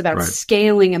product. It's about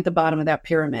scaling at the bottom of that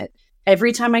pyramid.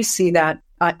 Every time I see that,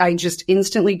 I just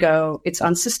instantly go, it's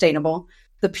unsustainable.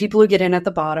 The people who get in at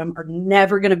the bottom are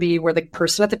never going to be where the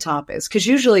person at the top is. Because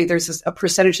usually there's a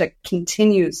percentage that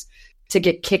continues to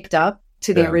get kicked up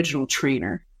to the original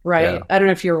trainer, right? Yeah. I don't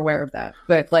know if you're aware of that,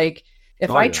 but like, if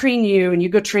I train you and you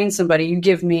go train somebody, you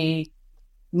give me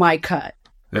my cut,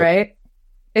 right?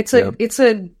 It's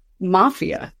a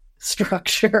mafia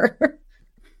structure.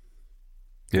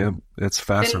 Yeah, it's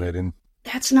fascinating. And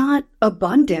that's not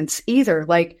abundance either.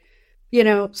 Like,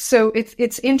 so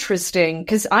it's interesting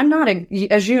because I'm not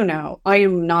as you know, I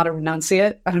am not a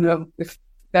renunciate. I don't know if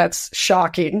that's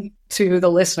shocking to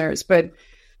the listeners, but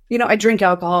I drink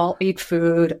alcohol, eat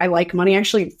food. I like money. I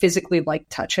actually physically like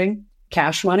touching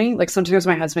cash money. Like, sometimes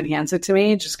my husband hands it to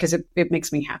me just because it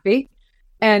makes me happy.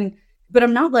 But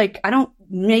I'm not like, I don't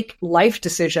make life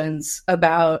decisions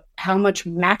about how much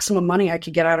maximum money I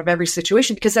could get out of every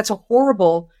situation, because that's a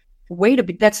horrible way to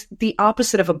be. That's the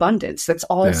opposite of abundance. That's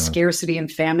all scarcity and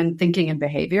famine thinking and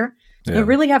behavior. Yeah. You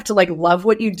really have to like love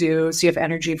what you do so you have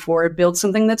energy for it, build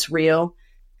something that's real.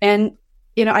 And,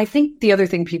 I think the other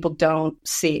thing people don't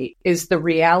see is the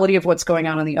reality of what's going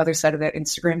on the other side of that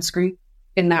Instagram screen.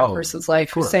 In that person's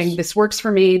life, who's saying this works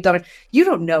for me. You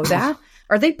don't know that.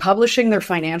 Are they publishing their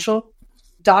financial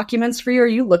documents for you? Are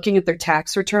you looking at their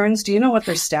tax returns? Do you know what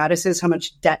their status is? How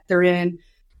much debt they're in?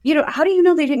 How do you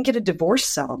know they didn't get a divorce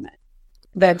settlement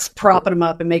that's propping them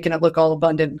up and making it look all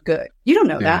abundant and good? You don't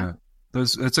know that.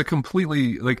 It's a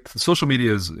completely, like, social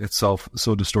media is itself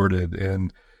so distorted.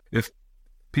 And if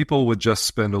people would just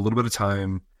spend a little bit of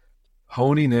time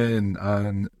honing in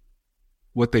on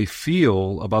what they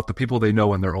feel about the people they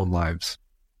know in their own lives,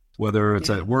 whether it's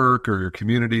at work or your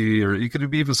community, or it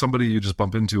could be even somebody you just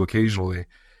bump into occasionally.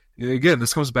 Again,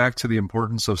 this comes back to the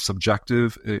importance of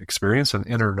subjective experience and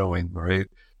inner knowing, right?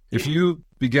 If you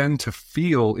begin to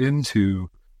feel into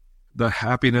the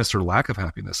happiness or lack of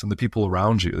happiness in the people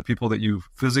around you, the people that you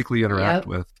physically interact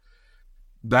with,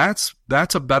 that's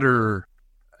a better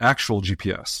actual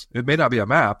GPS. It may not be a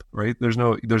map, right? There's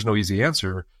no easy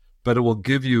answer, but it will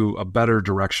give you a better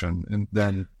direction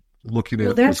than looking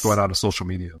at what's going on in social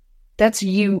media. That's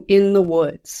you in the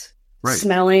woods,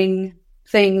 smelling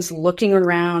things, looking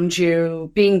around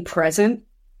you, being present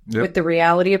with the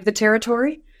reality of the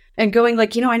territory, and going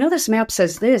like, I know this map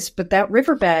says this, but that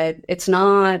riverbed, it's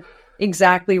not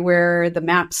exactly where the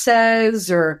map says,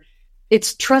 or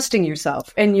it's trusting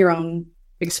yourself and your own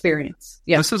experience.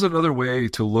 Yeah. This is another way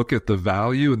to look at the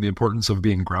value and the importance of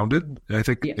being grounded. I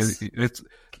think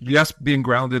it's being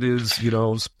grounded is,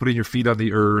 putting your feet on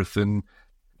the earth and,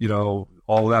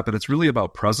 all of that, but it's really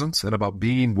about presence and about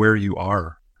being where you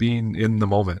are, being in the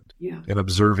moment and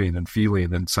observing and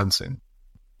feeling and sensing.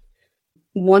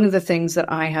 One of the things that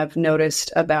I have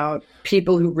noticed about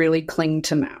people who really cling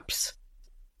to maps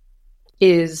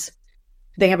is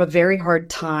they have a very hard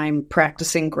time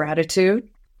practicing gratitude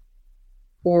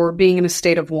or being in a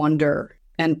state of wonder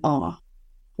and awe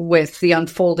with the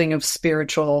unfolding of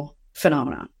spiritual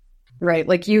phenomena, right?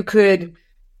 Like you could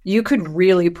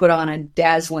really put on a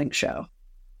dazzling show,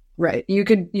 right? You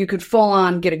could full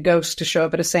on get a ghost to show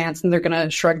up at a seance and they're going to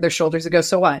shrug their shoulders and go,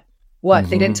 so what? What?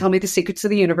 They didn't tell me the secrets of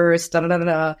the universe, da da da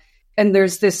da. And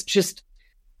there's this just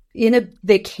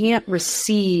they can't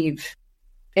receive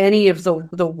any of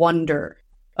the wonder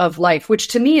of life, which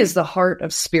to me is the heart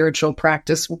of spiritual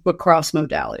practice across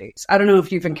modalities. I don't know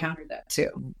if you've encountered that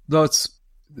too. No,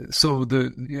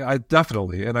 I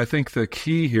definitely, and I think the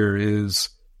key here is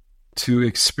to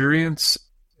experience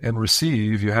and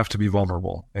receive. You have to be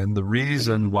vulnerable, and the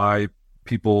reason why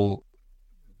people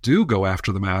do go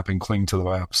after the map and cling to the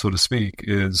map, so to speak,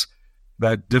 is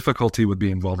that difficulty with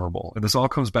being vulnerable. And this all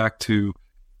comes back to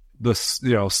this,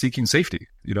 seeking safety.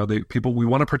 We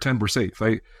want to pretend we're safe. I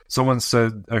heard someone say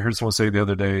the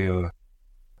other day,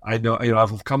 I know,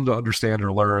 I've come to understand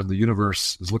or learn the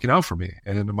universe is looking out for me.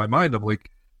 And in my mind, I'm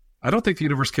like, I don't think the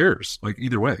universe cares. Like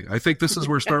either way, I think this is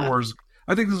where Star Wars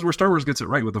gets it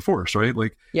right with the Force, right?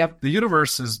 Like, yep. The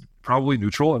universe is probably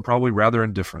neutral and probably rather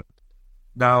indifferent.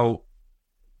 Now,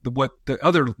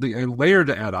 the layer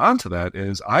to add on to that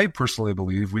is, I personally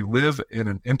believe we live in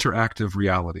an interactive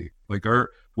reality. Like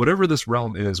whatever this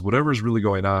realm is, whatever is really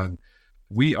going on,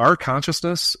 our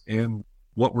consciousness and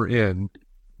what we're in,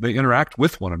 they interact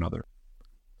with one another.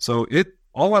 So it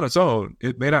all on its own,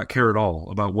 it may not care at all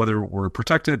about whether we're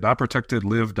protected, not protected,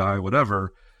 live, die,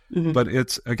 whatever. Mm-hmm. But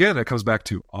it comes back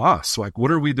to us. Like, what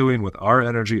are we doing with our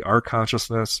energy, our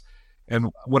consciousness?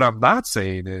 And what I'm not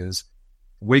saying is,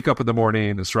 wake up in the morning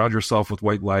and surround yourself with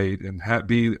white light and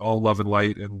be all love and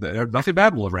light, and nothing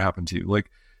bad will ever happen to you.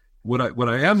 Like what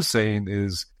I am saying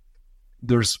is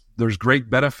there's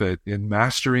great benefit in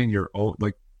mastering your own,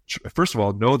 like, first of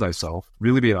all, know thyself,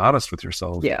 really being honest with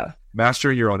yourself,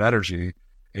 mastering your own energy.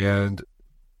 And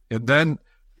then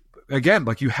again,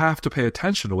 like, you have to pay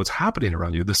attention to what's happening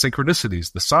around you, the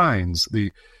synchronicities, the signs,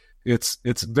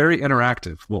 it's very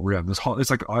interactive what we're in. This hall, it's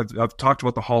like I've talked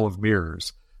about the Hall of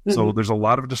Mirrors. So there's a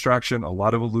lot of distraction, a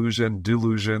lot of illusion,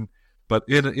 delusion, but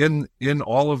in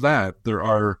all of that, there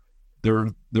are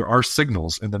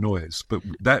signals in the noise. But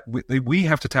that we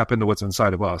have to tap into what's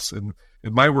inside of us. And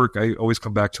in my work, I always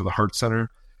come back to the heart center,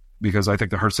 because I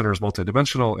think the heart center is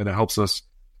multidimensional, and it helps us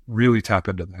really tap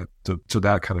into that, to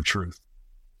that kind of truth.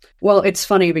 Well, it's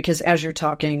funny because as you're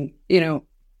talking,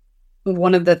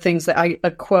 one of the things that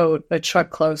a Chuck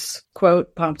Close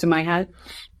quote popped in my head.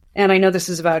 And I know this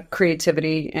is about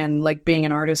creativity and like being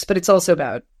an artist, but it's also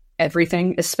about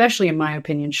everything, especially in my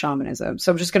opinion, shamanism. So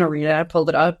I'm just going to read it. I pulled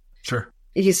it up. Sure.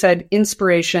 He said,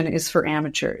 inspiration is for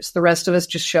amateurs. The rest of us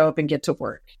just show up and get to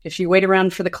work. If you wait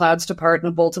around for the clouds to part and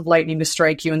a bolt of lightning to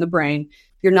strike you in the brain,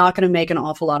 you're not going to make an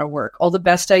awful lot of work. All the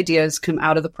best ideas come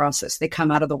out of the process. They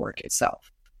come out of the work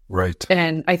itself. Right.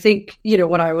 And I think,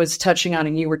 what I was touching on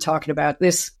and you were talking about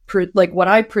this, like what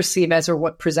I perceive as, or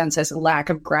what presents as, a lack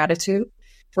of gratitude,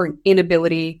 for an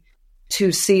inability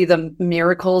to see the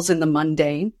miracles in the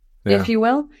mundane, if you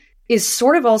will, is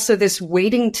sort of also this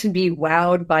waiting to be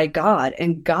wowed by God.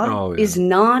 And God is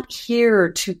not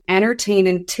here to entertain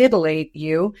and titillate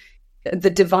you. The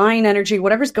divine energy,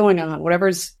 whatever's going on,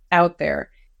 whatever's out there,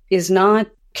 is not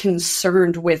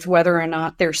concerned with whether or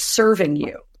not they're serving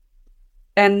you.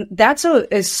 And that's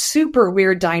a super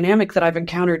weird dynamic that I've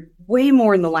encountered way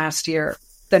more in the last year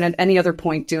than at any other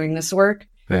point doing this work.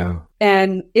 Yeah.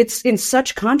 And it's in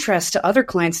such contrast to other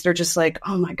clients that are just like,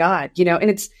 oh my God,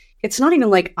 and it's not even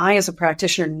like I as a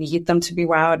practitioner need them to be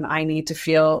wowed and I need to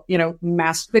feel,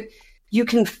 but you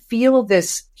can feel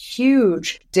this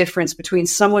huge difference between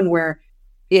someone where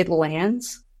it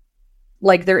lands,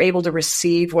 like they're able to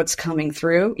receive what's coming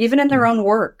through, even in their own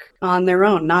work on their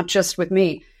own, not just with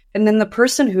me. And then the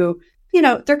person who,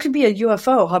 there could be a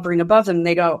UFO hovering above them and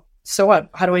they go, so what?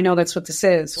 How do I know that's what this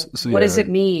is? What does it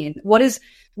mean?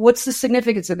 What's the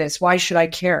significance of this? Why should I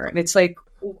care? And it's like,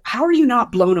 how are you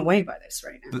not blown away by this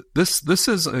right now? This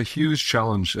is a huge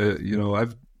challenge.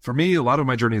 For me, a lot of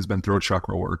my journey has been throat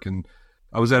chakra work. And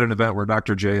I was at an event where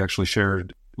Dr. J actually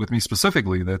shared with me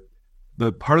specifically that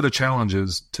the part of the challenge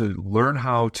is to learn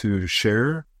how to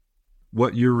share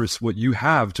what you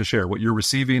have to share, what you're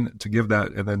receiving, to give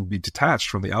that, and then be detached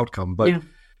from the outcome. But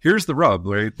here's the rub,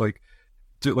 right? Like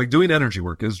doing energy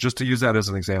work is, just to use that as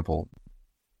an example.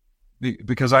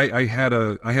 Because I had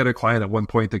a client at one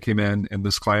point that came in, and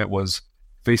this client was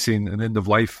facing an end of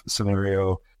life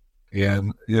scenario,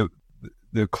 and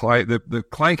the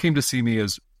client came to see me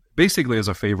as basically as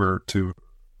a favor to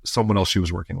someone else she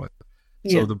was working with.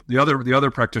 Yeah. So the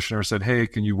other practitioner said, "Hey,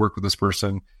 can you work with this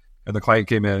person?" And the client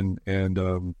came in, and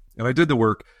I did the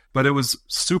work. But it was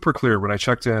super clear when I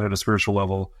checked in at a spiritual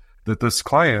level that this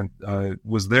client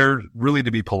was there really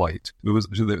to be polite.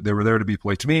 They were there to be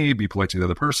polite to me, be polite to the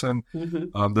other person.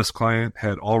 This client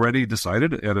had already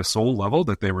decided at a soul level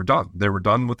that they were done. They were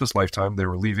done with this lifetime. They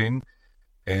were leaving,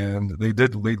 and they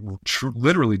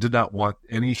literally did not want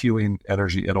any healing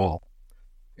energy at all.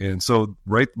 And so,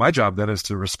 my job then is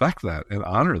to respect that and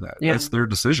honor that. Yeah. That's their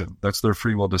decision. That's their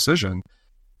free will decision.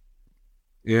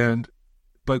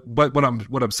 But what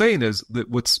I'm saying is that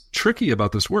what's tricky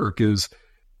about this work is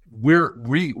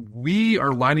we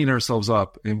are lining ourselves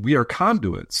up, and we are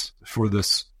conduits for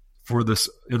this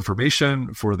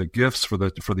information, for the gifts, for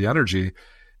the energy.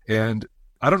 And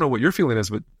I don't know what your feeling is,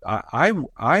 but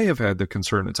I have had the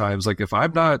concern at times, like if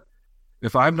I'm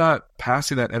not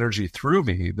passing that energy through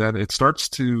me, then it starts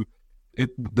to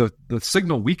the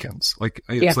signal weakens. Like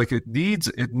it's like it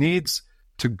needs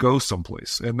to go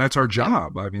someplace, and that's our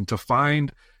job. I mean, to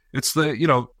find it's the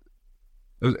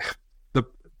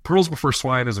pearls before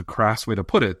swine is a crass way to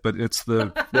put it, but it's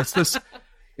that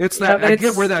I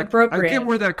get where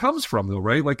that comes from, though,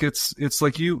 right? Like it's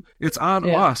on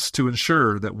us to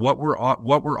ensure that what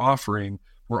we're offering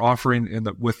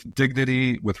with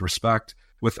dignity, with respect,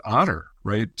 with honor,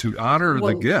 right? To honor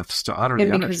the gifts, to honor the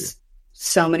energy. Because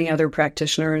so many other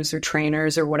practitioners or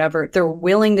trainers or whatever, they're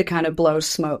willing to kind of blow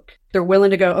smoke. They're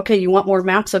willing to go, okay, you want more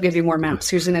maps? I'll give you more maps.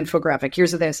 Here's an infographic.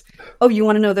 Here's this. Oh, you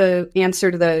want to know the answer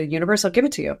to the universe? I'll give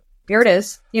it to you. Here it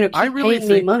is. Keep paying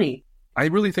me money. I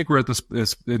really think we're at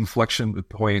this inflection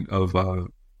point of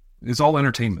it's all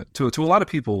entertainment to a lot of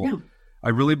people. Yeah. I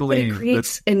really believe it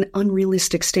creates an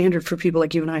unrealistic standard for people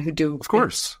like you and I who do, of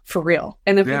course, for real.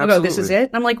 And then people go, "This is it."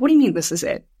 And I'm like, "What do you mean this is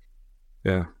it?"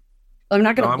 Yeah, I'm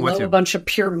not going to blow a bunch of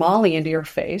pure Molly into your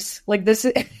face. Like this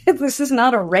is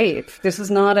not a rave. This is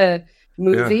not a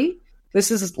movie. Yeah. This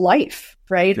is life,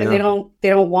 right? Yeah. And they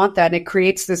don't want that. And it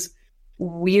creates this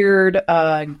weird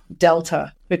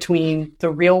delta between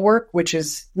the real work, which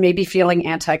is maybe feeling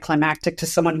anticlimactic to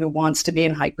someone who wants to be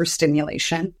in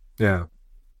hyperstimulation. Yeah.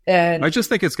 And I just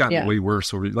think it's gotten way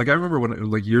worse. Like I remember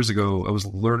when, like years ago, I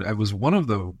was one of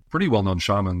the pretty well-known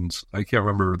shamans. I can't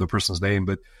remember the person's name,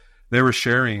 but they were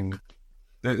sharing.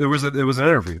 It was an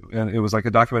interview, and it was like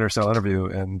a documentary style interview.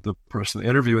 And the person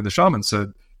interviewing the shaman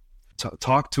said,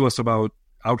 "Talk to us about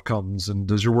outcomes, and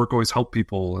does your work always help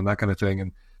people, and that kind of thing."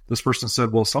 And this person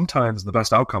said, "Well, sometimes the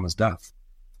best outcome is death."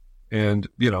 And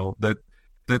that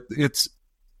it's,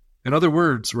 in other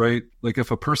words, right? Like if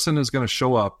a person is going to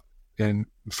show up and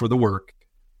for the work,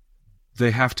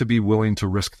 they have to be willing to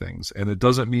risk things. And it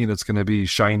doesn't mean it's going to be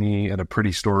shiny and a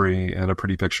pretty story and a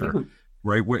pretty picture,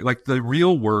 right? Like the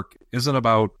real work isn't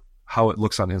about how it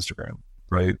looks on Instagram,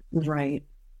 right? Right.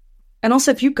 And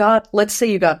also let's say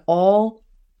you got all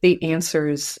the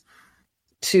answers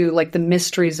to like the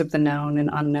mysteries of the known and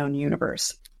unknown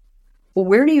universe. Well,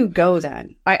 where do you go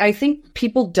then? I think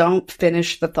people don't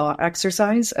finish the thought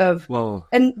exercise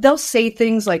and they'll say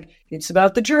things like, it's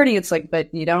about the journey. It's like,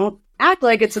 but you don't act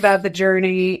like it's about the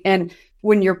journey. And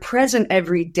when you're present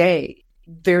every day,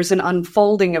 there's an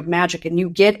unfolding of magic and you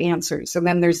get answers. And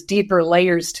then there's deeper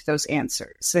layers to those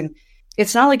answers. And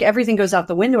it's not like everything goes out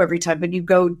the window every time, but you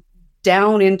go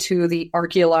down into the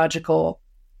archaeological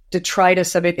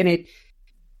detritus of it, and it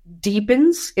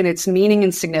deepens in its meaning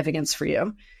and significance for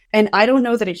you. And I don't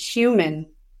know that a human,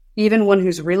 even one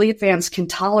who's really advanced, can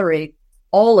tolerate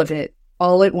all of it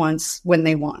all at once when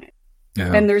they want it.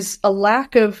 Yeah. And there's a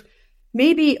lack of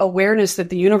maybe awareness that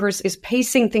the universe is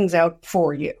pacing things out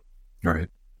for you. Right.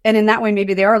 And in that way,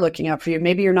 maybe they are looking out for you.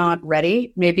 Maybe you're not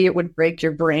ready. Maybe it would break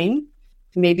your brain.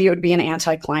 Maybe it would be an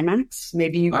anticlimax.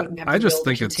 Maybe you wouldn't have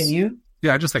to continue.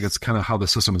 I just think it's kind of how the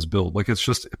system is built. Like it's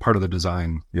just part of the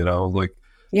design, like.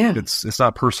 Yeah, it's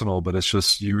not personal, but it's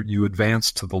just you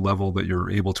advance to the level that you're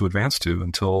able to advance to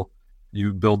until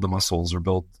you build the muscles or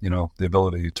build the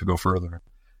ability to go further.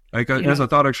 Like as a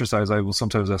thought exercise, I will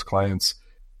sometimes ask clients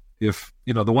if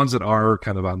the ones that are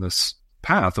kind of on this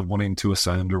path of wanting to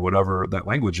ascend or whatever that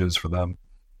language is for them.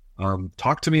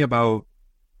 Talk to me about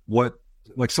what,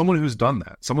 like someone who's done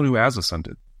that, someone who has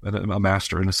ascended, a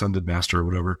master, an ascended master or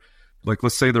whatever. Like,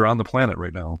 let's say they're on the planet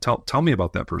right now. Tell me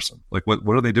about that person. Like, what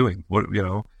are they doing?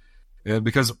 And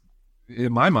because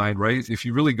in my mind, right, if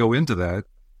you really go into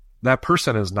that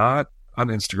person is not on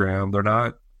Instagram. They're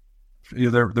not,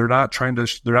 they're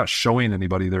not showing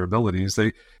anybody their abilities.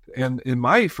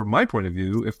 From my point of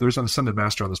view, if there's an ascended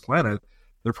master on this planet,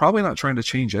 they're probably not trying to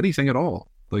change anything at all.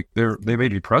 Like they may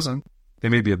be present. They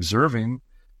may be observing.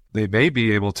 They may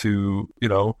be able to,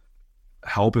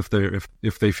 help if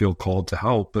they feel called to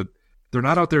help, but they're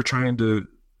not out there trying to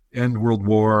end world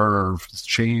war or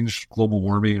change global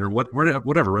warming or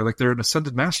whatever, right? Like they're an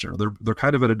ascended master. They're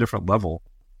kind of at a different level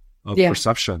of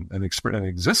perception and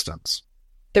existence.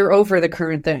 They're over the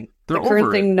current thing. The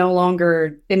current thing no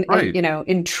longer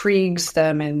intrigues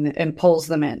them and pulls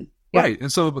them in. Yeah. Right.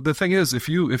 And so the thing is, if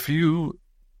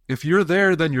you're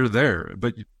there, then you're there.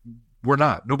 But we're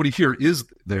not. Nobody here is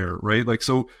there, right? Like,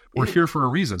 so we're here for a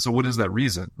reason. So what is that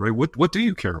reason, right? What do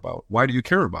you care about? Why do you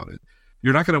care about it?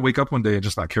 You're not going to wake up one day and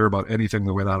just not care about anything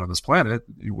that went on this planet.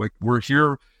 We're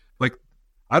here. Like,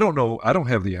 I don't know. I don't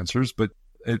have the answers, but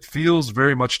it feels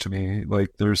very much to me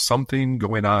like there's something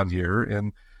going on here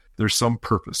and there's some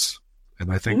purpose.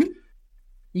 And I think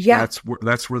that's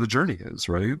where the journey is,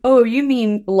 right? Oh, you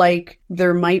mean like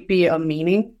there might be a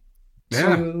meaning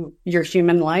to your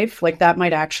human life? Like that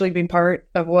might actually be part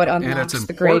of what unlocks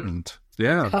the great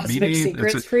cosmic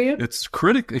secrets for you?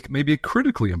 It may be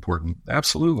critically important.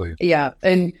 Absolutely. Yeah.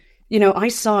 And, I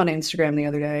saw on Instagram the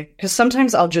other day, because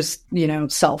sometimes I'll just,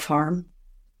 self-harm.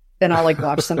 And I'll like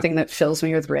watch something that fills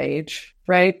me with rage,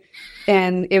 right?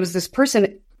 And it was this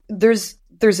person. There's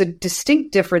a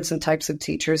distinct difference in types of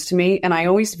teachers to me, and I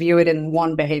always view it in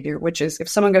one behavior, which is if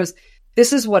someone goes,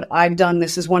 "This is what I've done.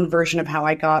 This is one version of how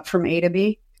I got from A to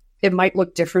B." It might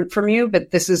look different from you, but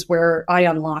this is where I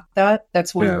unlocked that.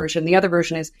 That's one version. The other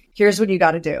version is, here's what you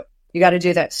got to do. You got to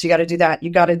do this. You got to do that. You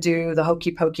got to do the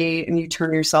hokey pokey, and you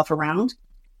turn yourself around.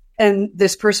 And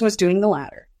this person was doing the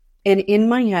latter. And in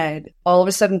my head, all of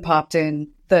a sudden popped in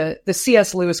the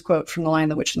C.S. Lewis quote from The Lion,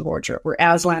 the Witch, and the Wardrobe, where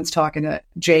Aslan's talking to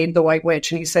Jade, the White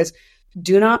Witch, and he says,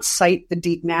 "Do not cite the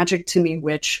deep magic to me,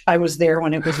 witch. I was there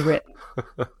when it was written."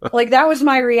 Like, that was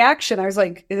my reaction. I was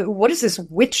like, what is this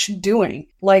witch doing?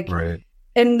 Like, right.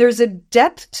 And there's a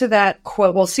depth to that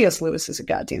quote. Well, C.S. Lewis is a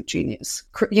goddamn genius.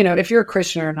 If you're a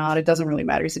Christian or not, it doesn't really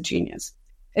matter. He's a genius.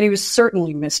 And he was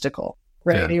certainly mystical.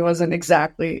 Right. Yeah. He wasn't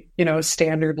exactly, a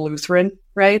standard Lutheran,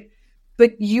 right?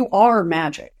 But you are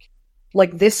magic.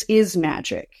 Like, this is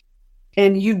magic.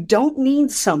 And you don't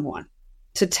need someone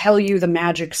to tell you the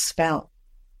magic spell.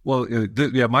 Well,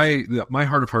 my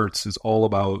Heart of Hearts is all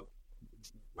about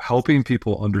helping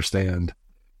people understand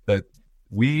that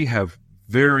we have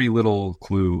very little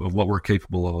clue of what we're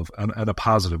capable of in a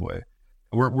positive way.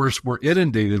 We're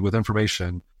inundated with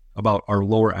information about our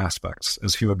lower aspects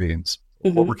as human beings.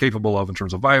 What we're capable of in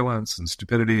terms of violence and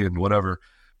stupidity and whatever.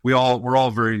 We're all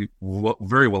very well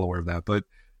aware of that. But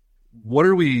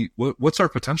what's our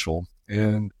potential?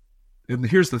 And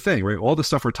here's the thing, right? All the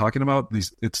stuff we're talking about,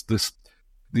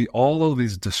 all of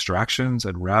these distractions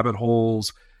and rabbit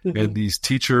holes and these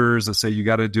teachers that say you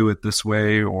got to do it this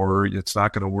way or it's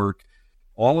not going to work.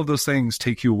 All of those things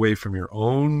take you away from your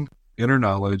own inner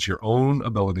knowledge, your own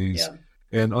abilities. Yeah.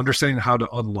 And understanding how to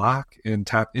unlock and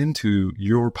tap into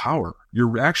your power,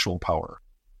 your actual power.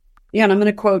 Yeah, and I'm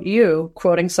going to quote you,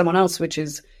 quoting someone else, which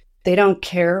is, they don't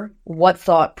care what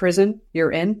thought prison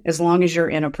you're in, as long as you're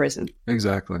in a prison.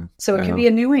 Exactly. So it can be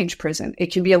a New Age prison.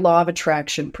 It can be a law of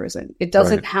attraction prison. It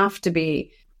doesn't have to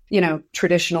be,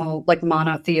 traditional, like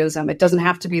monotheism. It doesn't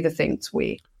have to be the things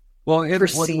we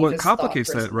perceive what as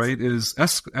complicates that, right, is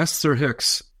Esther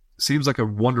Hicks seems like a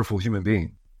wonderful human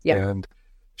being. Yeah. And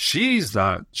she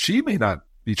may not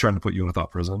be trying to put you in a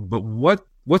thought prison, but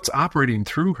what's operating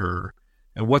through her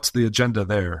and what's the agenda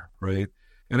there, right?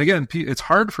 And again, it's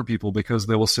hard for people because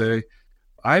they will say,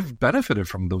 I've benefited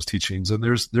from those teachings and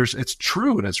it's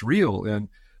true and it's real. And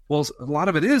well, a lot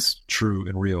of it is true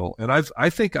and real. And I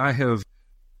think I've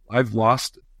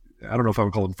lost, I don't know if I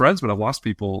would call them friends, but I've lost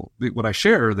people when I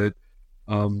share that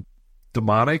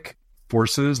demonic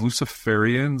forces,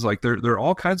 Luciferians, like there are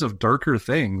all kinds of darker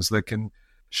things that can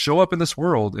show up in this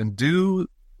world and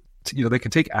they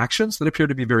can take actions that appear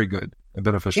to be very good and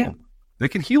beneficial. Yeah. They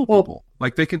can heal people.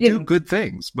 Like they can do good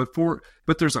things, but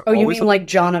there's always... you mean like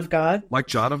John of God? Like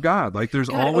John of God. Like there's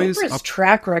always... Oprah's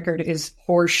track record is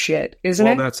horse shit, isn't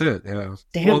it? Well, that's it, yeah.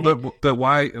 Damn it.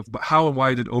 But how and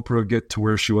why did Oprah get to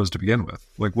where she was to begin with?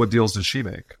 Like what deals did she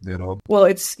make, Well,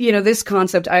 it's, this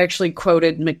concept, I actually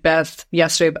quoted Macbeth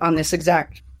yesterday on this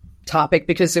exact topic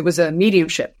because it was a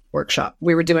mediumship workshop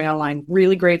we were doing online.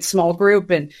 Really great small group,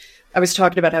 and I was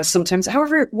talking about how sometimes,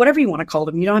 whatever you want to call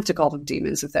them, you don't have to call them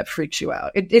demons if that freaks you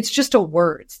out. It's just a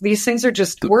words. These things are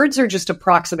words are just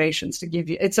approximations to give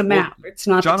you. It's a map. It's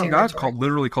not John of God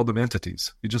literally called them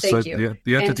entities. He just said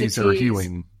the entities that are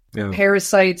healing. Yeah.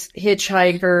 Parasites,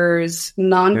 hitchhikers,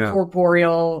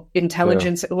 non-corporeal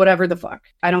intelligence, whatever the fuck.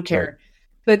 I don't care. Right.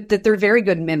 But that they're very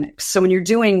good mimics. So when you're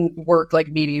doing work like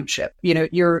mediumship,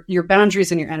 your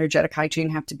boundaries and your energetic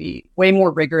hygiene have to be way more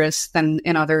rigorous than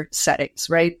in other settings,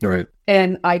 right? Right.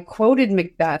 And I quoted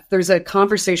Macbeth. There's a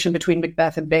conversation between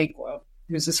Macbeth and Banquo.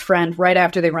 who's his friend, right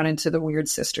after they run into the weird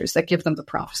sisters that give them the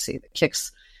prophecy that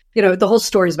kicks, the whole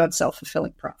story is about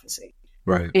self-fulfilling prophecy.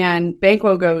 Right. And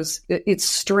Banquo goes, it's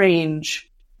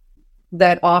strange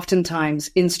that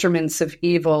oftentimes instruments of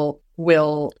evil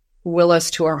will us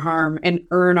to our harm and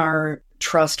earn our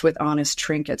trust with honest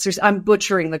trinkets. I'm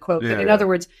butchering the quote, but in other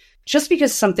words, just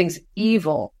because something's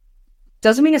evil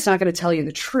doesn't mean it's not going to tell you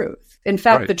the truth. In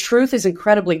fact, the truth is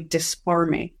incredibly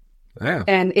disarming. Yeah.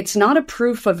 And it's not a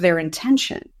proof of their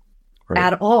intention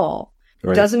at all.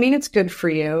 Right. Doesn't mean it's good for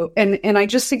you. And I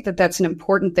just think that that's an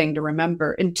important thing to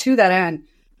remember. And to that end,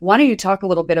 why don't you talk a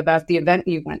little bit about the event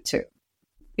you went to?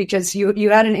 Because you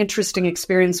had an interesting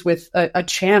experience with a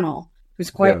channel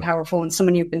who's quite powerful and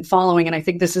someone you've been following. And I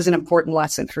think this is an important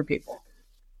lesson for people.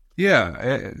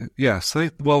 Yeah. Yes.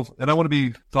 Well, and I want to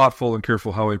be thoughtful and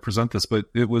careful how I present this, but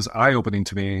it was eye-opening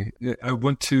to me. I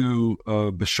went to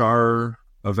a Bashar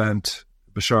event.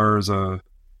 Bashar is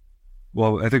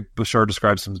I think Bashar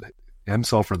describes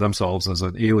himself or themselves as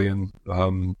an alien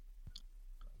from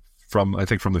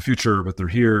the future, but they're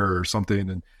here or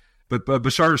something. But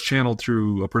Bashar is channeled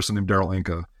through a person named Daryl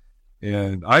Anka.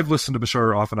 And I've listened to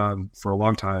Bashar off and on for a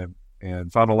long time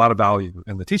and found a lot of value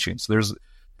in the teachings.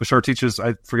 Bashar teaches,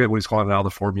 I forget what he's calling it now, the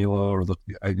formula, or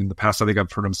in the past, I think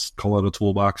I've heard him call it a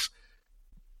toolbox.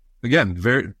 Again,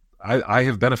 I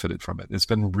have benefited from it. It's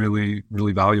been really,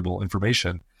 really valuable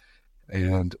information.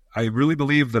 And I really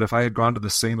believe that if I had gone to the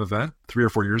same event 3 or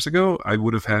 4 years ago, I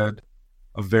would have had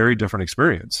a very different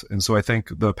experience. And so I think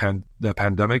the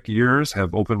pandemic years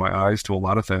have opened my eyes to a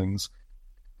lot of things.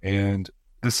 And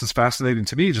this is fascinating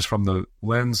to me just from the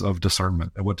lens of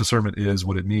discernment and what discernment is,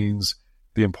 what it means,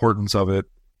 the importance of it.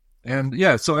 And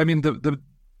yeah, so I mean, the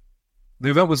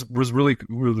event was really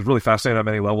fascinating on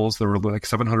many levels. There were like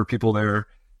 700 people there.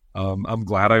 I'm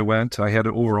glad I went. I had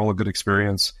overall a good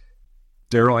experience.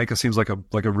 Daryl Anka seems like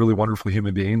a really wonderful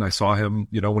human being. I saw him,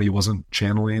 when he wasn't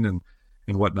channeling and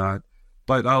whatnot.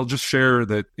 But I'll just share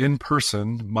that in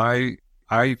person,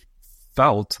 I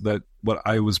felt that what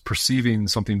I was perceiving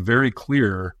something very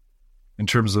clear in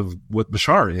terms of what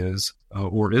Bashar is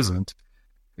or isn't,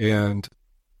 and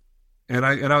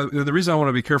the reason I want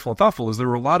to be careful and thoughtful is there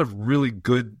were a lot of really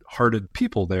good-hearted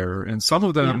people there, and some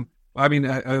of them, I mean,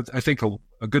 I think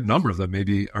a good number of them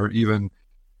maybe are even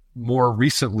more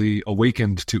recently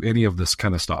awakened to any of this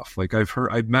kind of stuff. Like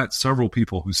I've met several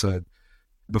people who said,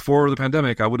 before the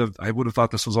pandemic, I would have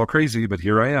thought this was all crazy, but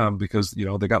here I am because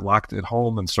they got locked at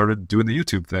home and started doing the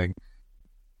YouTube thing.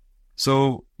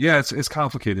 So yeah, it's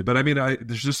complicated, but I mean,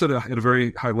 there's just at a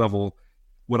very high level,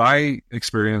 what I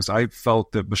experienced, I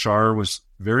felt that Bashar was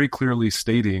very clearly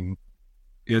stating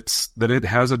that it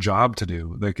has a job to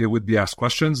do. Like it would be asked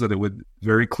questions that it would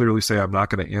very clearly say, I'm not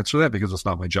going to answer that because it's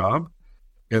not my job.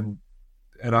 And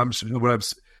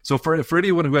so for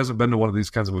anyone who hasn't been to one of these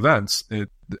kinds of events,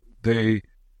 the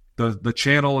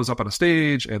channel is up on a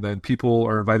stage, and then people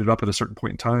are invited up at a certain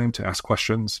point in time to ask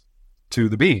questions to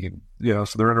the being. So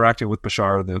they're interacting with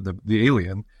Bashar, the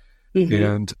alien,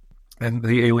 and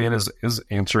the alien is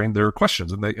answering their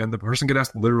questions, and the person can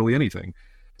ask literally anything.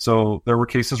 So there were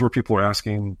cases where people were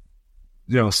asking,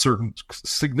 certain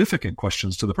significant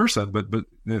questions to the person, but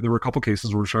there were a couple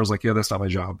cases where Bashar was like, yeah, that's not my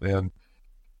job, and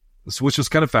which was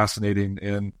kind of fascinating.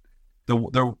 And there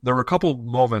were a couple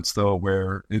moments though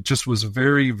where it just was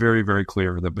very, very, very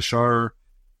clear that Bashar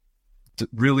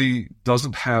really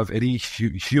doesn't have any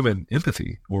human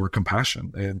empathy or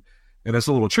compassion, and it's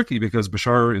a little tricky because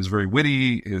Bashar is very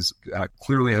witty,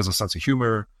 clearly has a sense of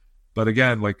humor, but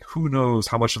again, like who knows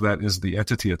how much of that is the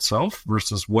entity itself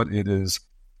versus what it is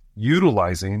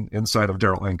utilizing inside of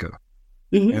Daryl Anka.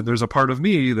 And there's a part of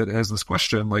me that has this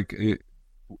question, like,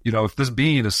 if this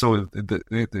being is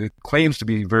it claims to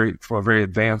be from a very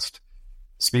advanced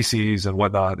species and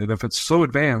whatnot, and if it's so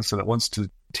advanced and it wants to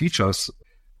teach us,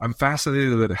 I'm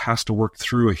fascinated that it has to work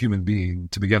through a human being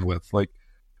to begin with. Like,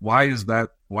 why is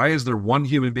that? Why is there one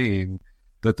human being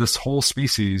that this whole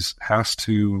species has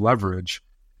to leverage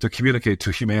to communicate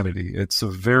to humanity? It's a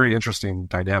very interesting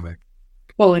dynamic.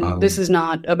 Well, and this is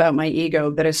not about my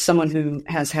ego, but as someone who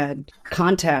has had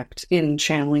contact in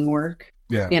channeling work,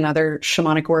 in other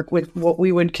shamanic work with what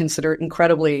we would consider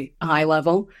incredibly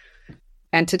high-level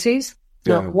entities,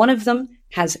 not one of them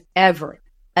has ever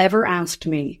asked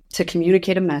me to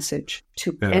communicate a message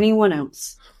to anyone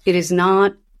else. It is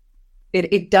not,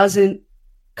 it doesn't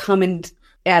come in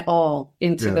at all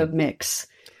into the mix.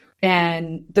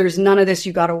 And there's none of this,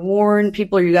 you got to warn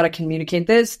people, or you got to communicate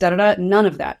this, none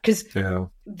of that. Because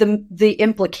the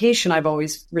implication I've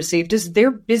always received is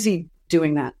they're busy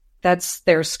doing that. That's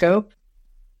their scope.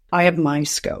 I have my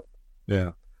scope.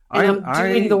 Yeah. And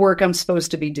I'm doing the work I'm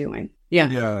supposed to be doing.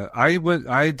 Yeah.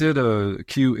 I did a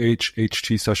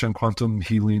QHHT session, quantum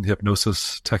healing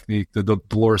hypnosis technique, the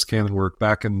Dolores Cannon work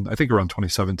back in, I think around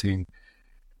 2017.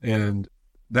 And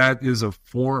that is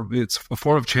it's a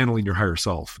form of channeling your higher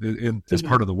self as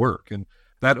part of the work. And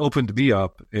that opened me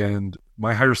up, and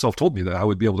my higher self told me that I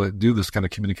would be able to do this kind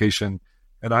of communication.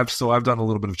 And I've done a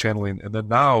little bit of channeling. And then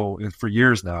now, for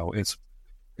years now,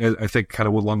 I think kind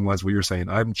of along the lines of what you're saying,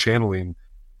 I'm channeling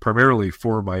primarily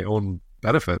for my own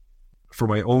benefit, for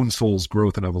my own soul's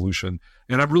growth and evolution.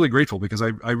 And I'm really grateful, because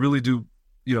I really do,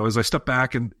 as I step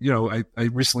back and, I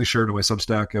recently shared in my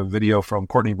Substack a video from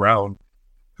Courtney Brown,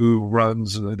 who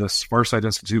runs this Farsight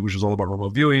Institute, which is all about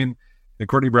remote viewing. And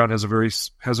Courtney Brown has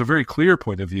a very clear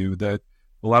point of view that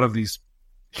a lot of these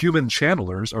human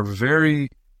channelers are very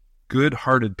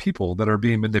good-hearted people that are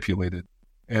being manipulated,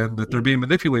 and that they're being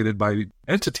manipulated by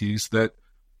entities that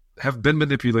have been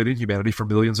manipulating humanity for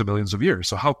millions and millions of years.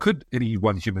 So how could any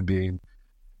one human being,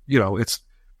 it's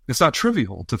not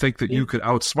trivial to think that you could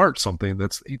outsmart something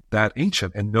that's that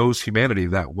ancient and knows humanity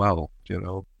that well,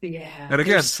 Yeah. And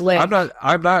again,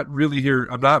 I'm not really here.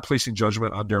 I'm not placing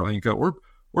judgment on Daryl Anka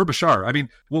or Bashar. I mean,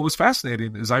 what was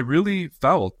fascinating is I really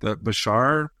felt that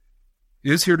Bashar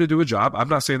is here to do a job. I'm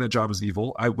not saying that job is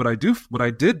evil. What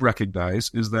I did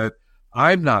recognize is that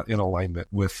I'm not in alignment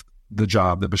with the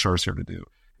job that Bashar is here to do.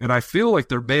 And I feel like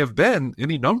there may have been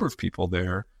any number of people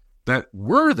there that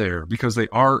were there because they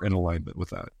are in alignment with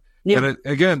that. Yeah.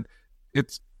 And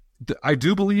I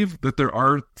do believe that there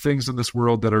are things in this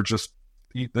world that are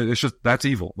that's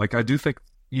evil. Like, I do think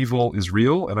evil is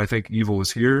real, and I think evil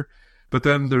is here. But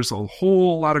then there's a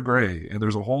whole lot of gray, and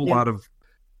there's a whole lot of,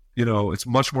 it's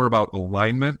much more about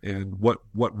alignment and what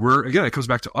it comes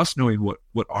back to us knowing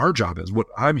what our job is, what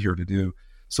I'm here to do,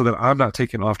 so that I'm not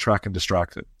taken off track and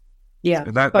distracted. Yeah.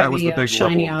 And that was the big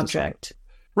shiny object.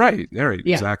 Right. Yeah.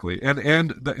 Exactly. And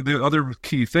the other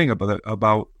key thing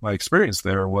about my experience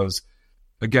there was,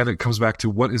 again, it comes back to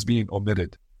what is being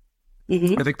omitted.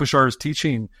 Mm-hmm. I think Bashar is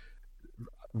teaching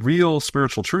real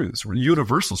spiritual truths,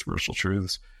 universal spiritual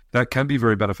truths that can be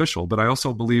very beneficial. But I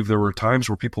also believe there were times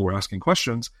where people were asking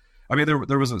questions. I mean,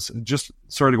 there was just,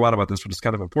 sorry to go on about this, but it's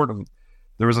kind of important.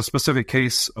 There was a specific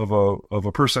case of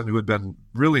a person who had been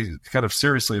really kind of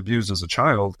seriously abused as a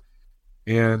child,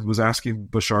 and was asking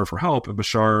Bashar for help. And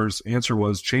Bashar's answer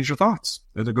was, change your thoughts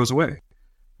and it goes away.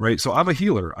 Right. So I'm a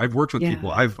healer. I've worked with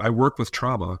people. I work with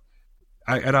trauma.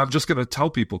 And I'm just going to tell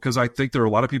people, because I think there are a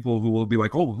lot of people who will be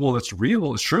like, oh, well, it's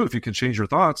real. It's true. If you can change your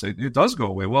thoughts, it does go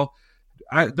away. Well,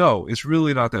 no, it's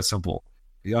really not that simple.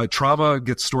 Trauma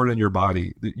gets stored in your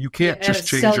body. You can't just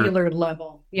change at a cellular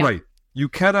level. Yeah. Right. You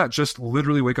cannot just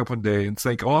literally wake up one day and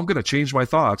think, oh, I'm going to change my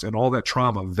thoughts, and all that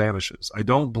trauma vanishes. I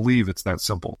don't believe it's that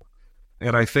simple.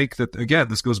 And I think that, again,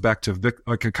 this goes back to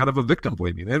kind of a victim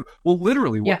blaming. And, well,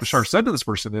 literally what Bashar said to this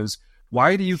person is,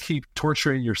 why do you keep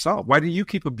torturing yourself? Why do you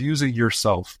keep abusing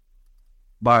yourself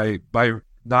by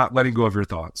not letting go of your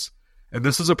thoughts? And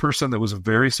this is a person that was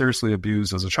very seriously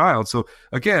abused as a child. So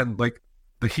again, like,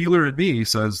 the healer in me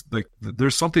says, like,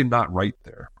 there's something not right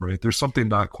there, right? There's something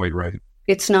not quite right.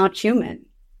 It's not human.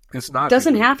 It's not. It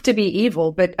doesn't have to be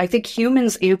evil, but I think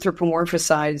humans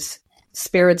anthropomorphize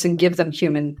spirits and give them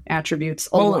human attributes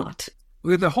a lot.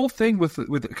 The whole thing with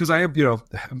because I am,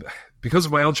 because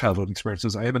of my own childhood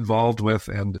experiences, I am involved with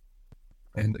and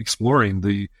exploring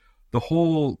the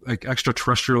whole, like,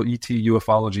 extraterrestrial ET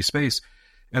ufology space.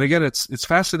 And again, it's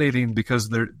fascinating because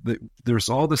there's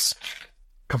all this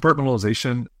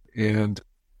compartmentalization, and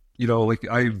like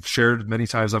I've shared many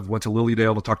times, I've went to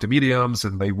Lilydale to talk to mediums,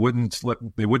 and they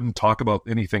wouldn't talk about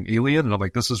anything alien, and I'm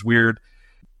like, this is weird.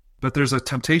 But there's a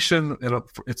temptation, and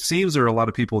it seems there are a lot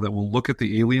of people that will look at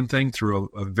the alien thing through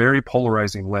a very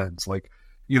polarizing lens. Like,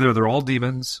 either they're all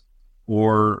demons,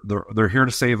 or they're here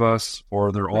to save us,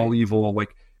 or they're all evil.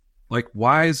 Like,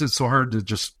 why is it so hard to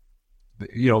just,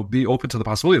 be open to the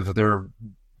possibility that there are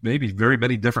maybe very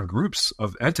many different groups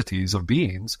of entities, of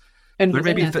beings? And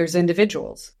there's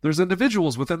individuals. There's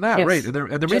individuals within that, right? And there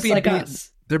may be like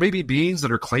there may be beings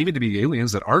that are claiming to be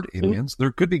aliens that aren't aliens. Mm-hmm.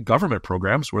 There could be government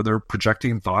programs where they're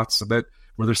projecting thoughts where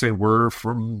they're saying we're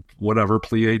from whatever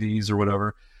Pleiades or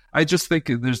whatever. I just think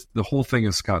the whole thing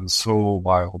has gotten so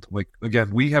wild. Like, again,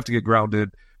 we have to get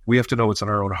grounded. We have to know what's in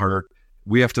our own heart.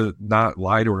 We have to not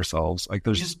lie to ourselves. Like,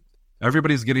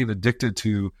 everybody's getting addicted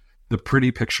to the pretty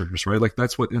pictures, right? Like,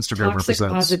 that's what Instagram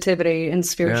represents. Positivity and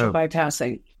spiritual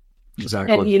bypassing.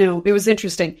 Exactly. And, it was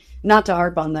interesting, not to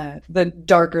harp on the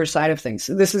darker side of things.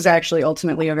 This is actually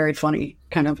ultimately a very funny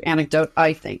kind of anecdote,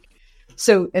 I think.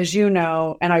 So, as you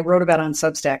know, and I wrote about on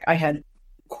Substack, I had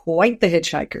quite the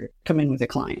hitchhiker come in with a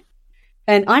client.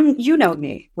 And you know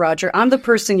me, Roger. I'm the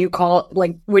person you call,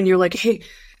 like, when you're like, hey,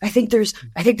 I think there's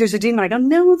a demon. I go,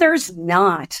 no, there's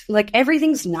not. Like,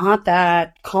 everything's not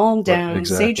that. Calm down,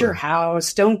 exactly. sage your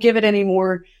house. Don't give it any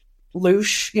more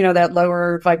loosh, that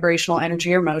lower vibrational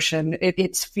energy or motion.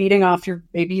 It's feeding off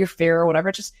maybe your fear or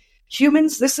whatever. Just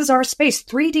humans, this is our space.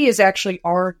 3D is actually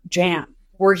our jam.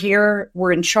 We're here.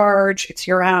 We're in charge. It's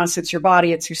your house. It's your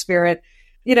body. It's your spirit.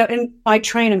 And I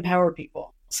try and empower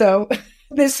people. So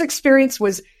this experience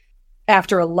was,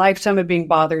 after a lifetime of being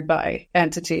bothered by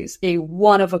entities, a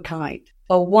one of a kind,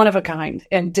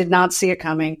 and did not see it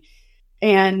coming.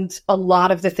 And a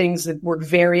lot of the things that were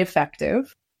very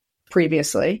effective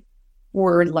previously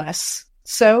were less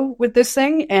so with this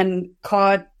thing, and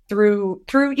caught through,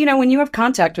 when you have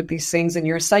contact with these things and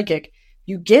you're a psychic,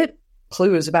 you get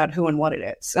clues about who and what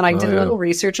it is. And I did a little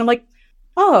research. I'm like,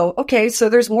 oh, okay. So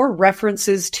there's more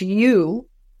references to you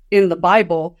in the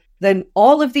Bible than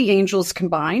all of the angels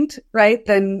combined, right?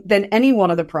 Than any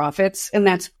one of the prophets. And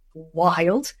that's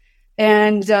wild.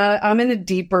 And I'm in the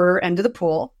deeper end of the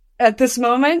pool at this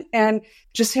moment, and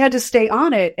just had to stay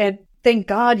on it. And thank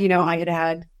God, I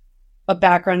had a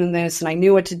background in this and I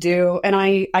knew what to do. And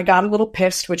I got a little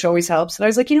pissed, which always helps. And I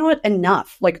was like, you know what?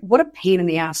 Enough. Like, what a pain in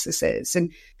the ass this is.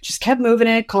 And just kept moving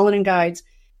it, calling in guides.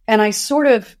 And I sort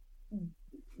of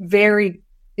in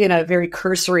a very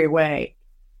cursory way,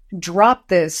 dropped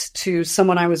this to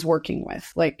someone I was working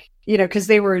with, like, because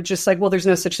they were just like, well, there's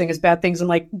no such thing as bad things. I'm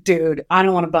like, dude, I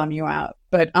don't want to bum you out,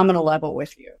 but I'm going to level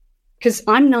with you, because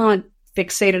I'm not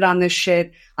fixated on this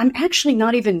shit. I'm actually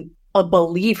not even a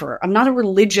believer. I'm not a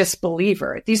religious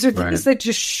believer. These are things that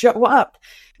just show up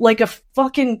like a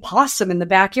fucking possum in the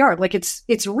backyard. Like,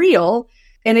 it's real,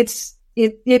 and it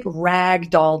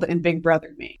ragdolled and big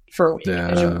brothered me for a week,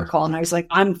 as you recall. And I was like,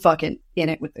 I'm fucking in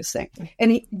it with this thing.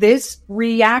 And this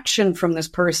reaction from this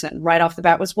person right off the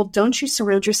bat was, well, don't you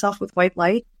surround yourself with white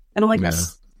light? And I'm like,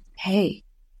 hey,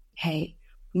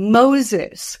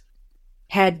 Moses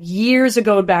had years of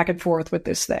going back and forth with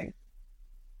this thing.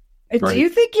 Do you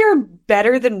think you're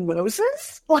better than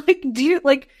Moses?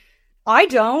 Like, I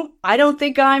don't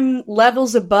think I'm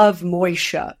levels above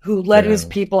Moishe, who led his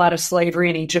people out of slavery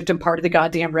in Egypt and part of the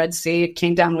goddamn Red Sea. It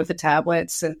came down with the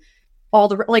tablets and all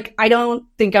I don't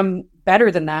think I'm better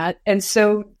than that. And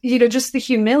so, just the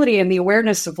humility and the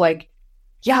awareness of like,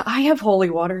 yeah, I have holy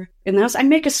water in the house. I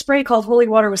make a spray called holy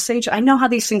water with sage. I know how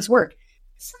these things work.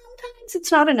 Sometimes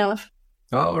it's not enough.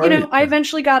 Oh, right. I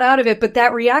eventually got out of it, but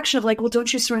that reaction of like, well,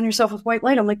 don't you surround yourself with white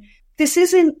light? I'm like, this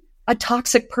isn't a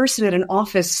toxic person at an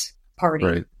office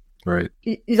party. Right.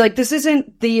 Like, this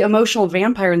isn't the emotional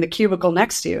vampire in the cubicle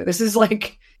next to you. This is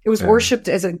like, it was worshipped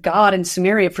as a god in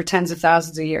Samaria for tens of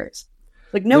thousands of years.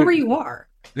 Like, know where you are.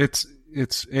 It's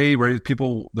right.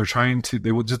 People, they're trying to,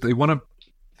 they want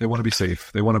to be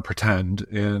safe. They want to pretend.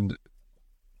 And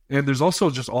there's also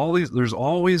just there's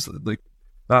always, like,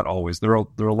 not always, there are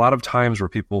a lot of times where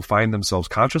people find themselves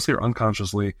consciously or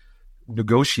unconsciously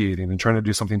negotiating and trying to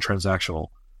do something transactional.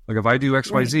 Like, if I do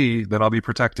XYZ, then I'll be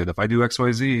protected. If I do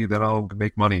XYZ, then I'll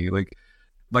make money. Like,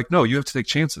 no, you have to take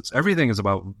chances. Everything is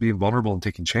about being vulnerable and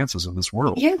taking chances in this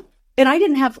world. Yeah. And I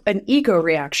didn't have an ego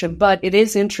reaction, but it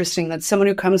is interesting that someone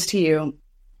who comes to you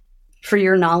for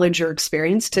your knowledge or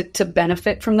experience to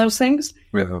benefit from those things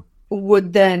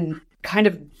would then kind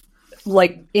of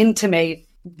like intimate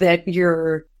that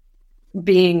you're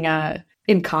being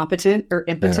incompetent or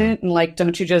impotent. And like,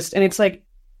 don't you just, and it's like,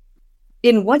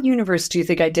 in what universe do you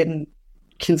think I didn't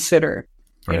consider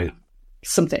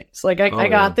some things? Like, I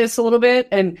got this a little bit,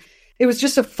 and it was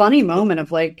just a funny moment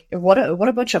of like, what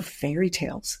a bunch of fairy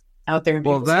tales out there.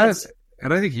 Well,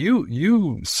 and I think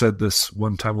you said this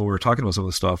one time when we were talking about some of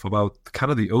the stuff about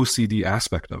kind of the OCD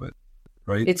aspect of it,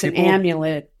 right? It's an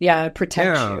amulet. Yeah, it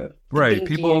protects you. Right.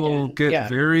 People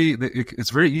get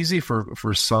it's very easy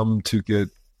for some to get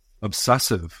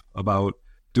obsessive about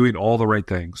doing all the right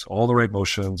things, all the right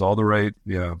motions, all the right,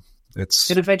 it's...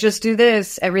 And if I just do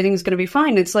this, everything's going to be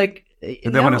fine. It's like...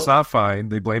 And then when it's not fine,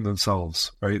 they blame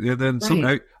themselves, right? And then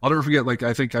I'll never forget, like,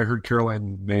 I think I heard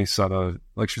Caroline Mace on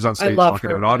she's on stage talking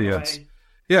to an audience.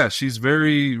 Yeah, she's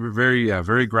very, very,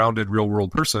 very grounded,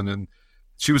 real-world person, and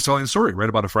she was telling a story, right,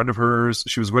 about a friend of hers.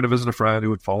 She was going to visit a friend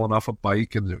who had fallen off a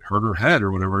bike and hurt her head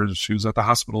or whatever, and she was at the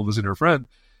hospital visiting her friend.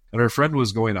 And her friend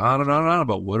was going on and on and on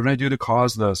about, what did I do to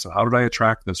cause this? And how did I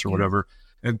attract this or whatever?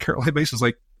 And Caroline Mace is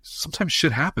like, sometimes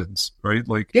shit happens, right?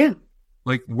 Like,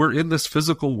 like, we're in this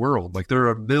physical world. Like, there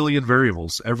are a million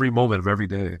variables every moment of every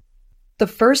day. The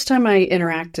first time I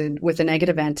interacted with a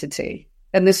negative entity,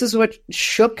 and this is what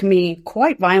shook me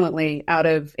quite violently out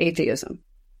of atheism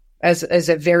as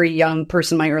a very young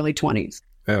person in my early 20s.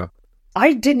 Yeah.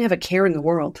 I didn't have a care in the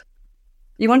world.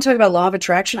 You want to talk about law of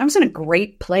attraction? I was in a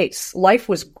great place. Life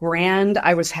was grand.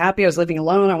 I was happy. I was living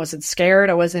alone. I wasn't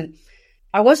scared. I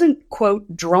wasn't,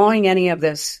 quote, drawing any of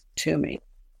this to me.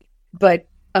 But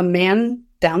a man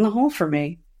down the hall from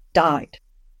me died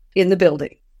in the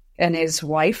building, and his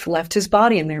wife left his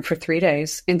body in there for 3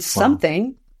 days, and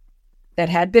something that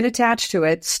had been attached to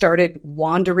it started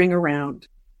wandering around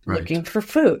looking for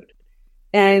food.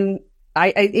 And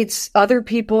it's other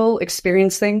people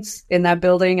experience things in that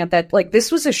building at that, like, this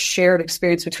was a shared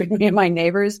experience between me and my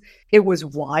neighbors. It was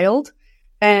wild,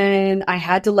 and I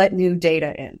had to let new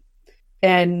data in.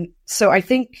 And so I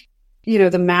think, the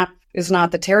map is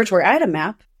not the territory. I had a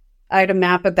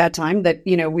map at that time that,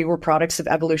 we were products of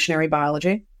evolutionary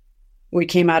biology. We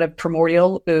came out of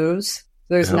primordial ooze.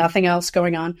 There's nothing else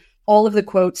going on. All of the,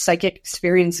 quote, psychic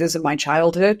experiences of my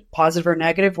childhood, positive or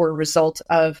negative, were a result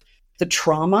of the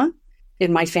trauma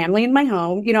in my family, in my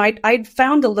home. I'd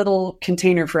found a little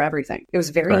container for everything. It was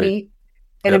very neat,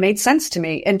 and it made sense to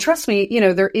me. And trust me,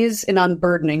 there is an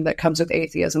unburdening that comes with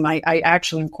atheism. I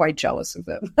actually am quite jealous of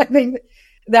them. I think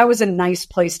that was a nice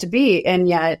place to be. And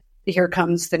yet here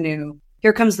comes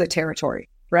the territory,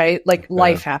 right? Like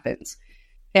life happens.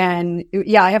 And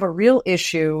I have a real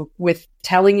issue with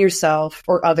telling yourself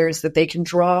or others that they can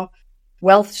draw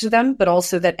wealth to them, but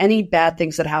also that any bad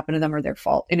things that happen to them are their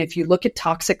fault. And if you look at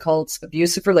toxic cults,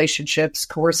 abusive relationships,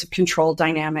 coercive control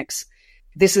dynamics,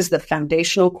 this is the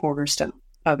foundational cornerstone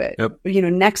of it. Yep.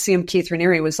 Nexium Keith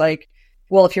Raniere was like,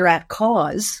 well, if you're at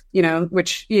cause,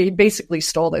 which he basically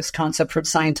stole this concept from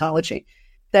Scientology,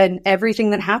 then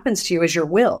everything that happens to you is your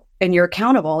will, and you're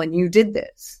accountable, and you did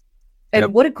this.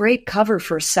 And what a great cover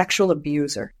for a sexual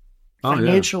abuser,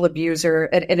 financial abuser,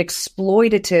 an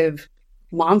exploitative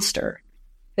monster.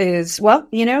 Is, well,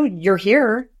 you're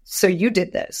here, so you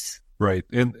did this. Right.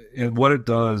 And what it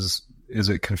does is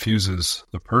it confuses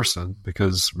the person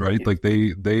because, like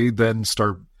they then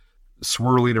start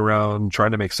swirling around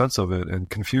trying to make sense of it. And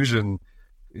confusion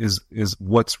is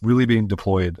what's really being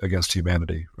deployed against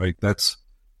humanity, right?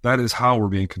 That is how we're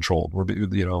being controlled.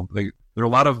 There are a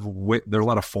lot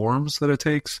of forms that it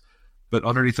takes, but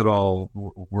underneath it all,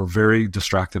 we're very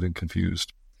distracted and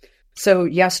confused. So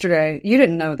yesterday, you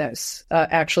didn't know this,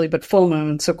 actually, but full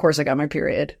moon. So of course I got my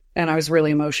period, and I was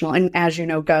really emotional. And as you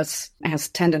know, Gus has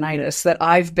tendonitis that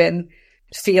I've been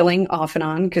feeling off and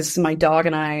on because my dog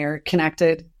and I are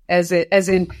connected, as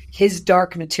in his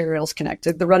dark materials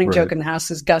connected. The running joke in the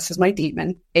house is Gus is my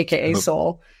demon, aka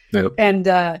soul. Yep.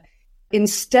 And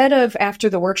instead of, after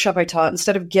the workshop I taught,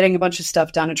 instead of getting a bunch of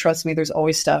stuff done, and trust me, there's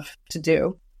always stuff to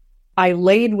do, I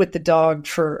laid with the dog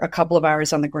for a couple of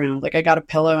hours on the ground. Like, I got a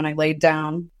pillow and I laid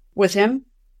down with him,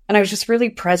 and I was just really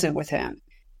present with him.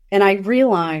 And I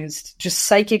realized, just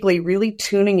psychically really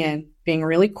tuning in, being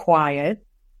really quiet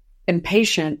and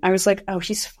patient, I was like, oh,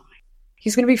 he's fine.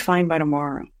 He's going to be fine by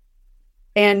tomorrow.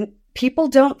 And people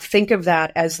don't think of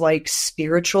that as like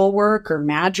spiritual work or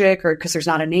magic, or because there's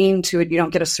not a name to it. You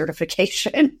don't get a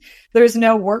certification. There's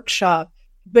no workshop,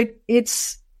 but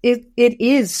it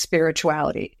is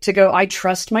spirituality to go, I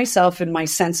trust myself and my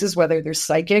senses, whether they're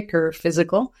psychic or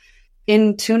physical,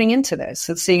 in tuning into this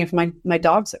and seeing if my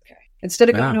dog's okay. Instead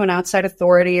of going to an outside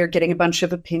authority or getting a bunch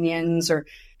of opinions or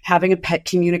having a pet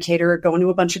communicator or going to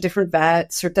a bunch of different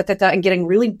vets or and getting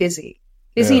really busy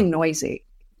and noisy.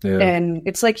 Yeah. And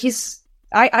it's like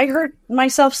I hurt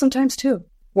myself sometimes too,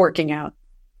 working out.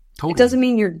 Totally. It doesn't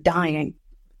mean you're dying.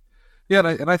 Yeah.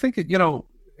 And I think,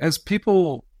 as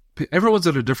people, everyone's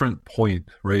at a different point,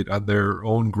 right, on their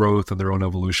own growth and their own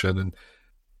evolution. And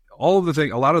a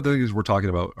lot of the things we're talking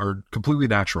about are completely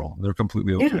natural. They're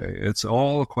completely okay. Yeah. It's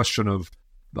all a question of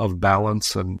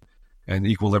balance and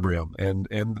equilibrium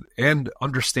and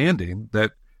understanding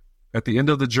that at the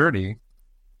end of the journey,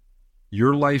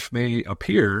 your life may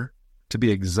appear to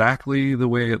be exactly the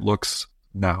way it looks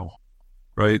now,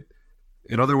 right?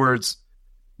 In other words,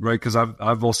 right, because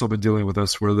I've also been dealing with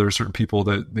this where there are certain people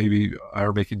that maybe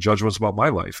are making judgments about my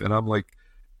life. And I'm like,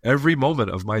 every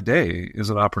moment of my day is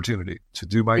an opportunity to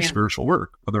do my spiritual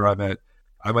work. Whether I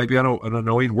might be on an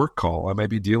annoying work call. I might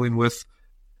be dealing with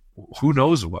who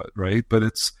knows what, right? But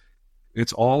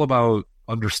it's all about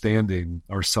understanding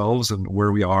ourselves and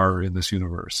where we are in this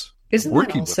universe. Isn't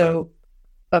that also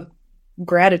a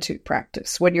gratitude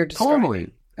practice, what you're describing?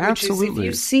 Totally. Absolutely. If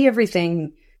you see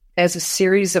everything as a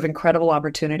series of incredible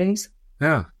opportunities.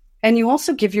 Yeah. And you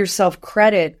also give yourself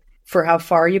credit for how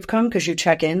far you've come because you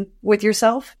check in with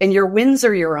yourself, and your wins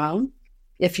are your own.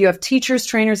 If you have teachers,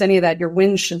 trainers, any of that, your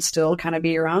wins should still kind of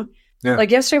be your own. Yeah.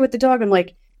 Like yesterday with the dog, I'm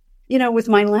like, with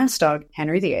my last dog,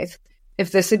 Henry VIII,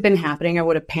 if this had been happening, I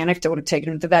would have panicked. I would have taken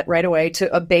him to the vet right away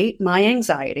to abate my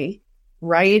anxiety,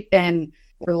 right? And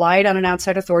relied on an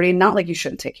outside authority. Not like you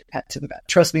shouldn't take your pet to the vet.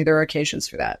 Trust me, there are occasions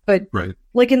for that. But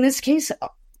like in this case,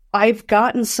 I've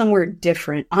gotten somewhere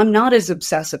different. I'm not as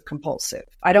obsessive compulsive.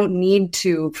 I don't need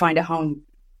to find a home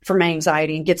for my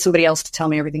anxiety and get somebody else to tell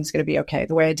me everything's going to be okay,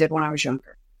 the way I did when I was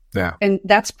younger. Yeah. And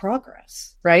that's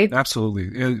progress, right?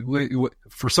 Absolutely.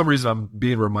 For some reason, I'm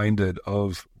being reminded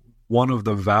of one of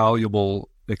the valuable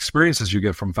experiences you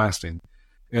get from fasting.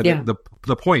 And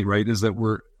the point, right, is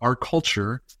that our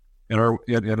culture and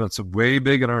it's way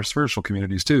big in our spiritual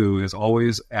communities too, is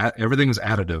always everything is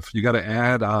additive. You got to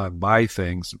add on, buy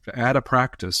things, add a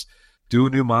practice, do a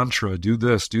new mantra, do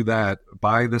this, do that,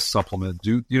 buy this supplement,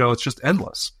 it's just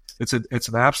endless. It's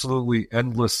an absolutely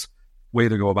endless way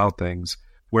to go about things.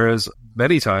 Whereas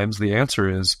many times the answer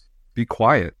is be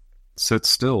quiet, sit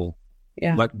still,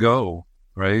 let go,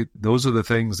 right? Those are the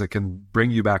things that can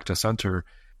bring you back to center.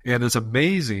 And it's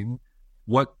amazing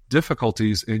what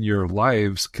difficulties in your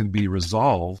lives can be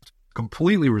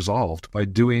completely resolved by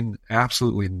doing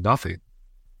absolutely nothing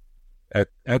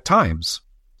at times.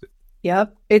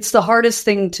 Yep. It's the hardest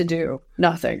thing to do,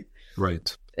 nothing.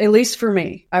 Right. At least for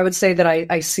me. I would say that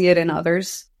I see it in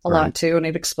others a lot too, and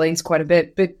it explains quite a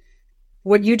bit. But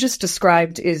what you just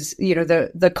described is,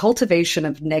 the cultivation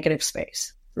of negative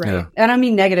space, right? Yeah. And I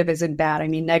mean negative isn't bad. I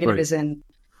mean negative is in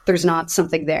there's not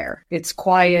something there. It's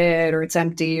quiet or it's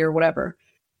empty or whatever.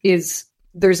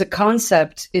 There's a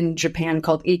concept in Japan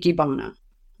called ikebana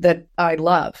that I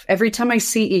love. Every time I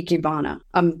see ikebana,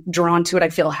 I'm drawn to it. I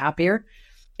feel happier.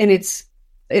 And it's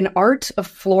an art of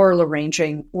floral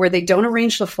arranging where they don't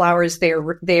arrange the flowers. They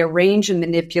arrange and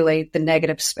manipulate the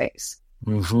negative space.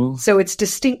 Mm-hmm. So it's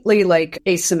distinctly like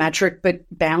asymmetric, but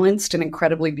balanced and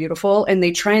incredibly beautiful. And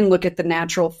they try and look at the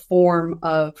natural form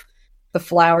of the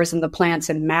flowers and the plants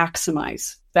and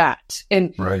maximize that.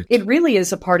 And it really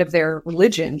is a part of their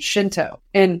religion, Shinto.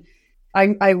 And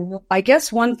I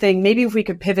guess one thing, maybe if we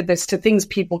could pivot this to things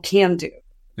people can do.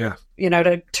 Yeah.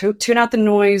 To tune out the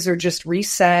noise or just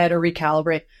reset or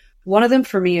recalibrate. One of them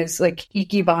for me is like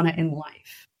ikebana in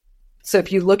life. So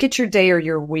if you look at your day or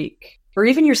your week, or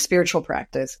even your spiritual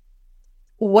practice,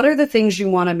 what are the things you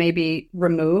want to maybe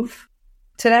remove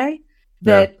today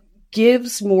that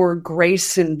gives more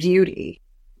grace and beauty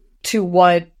to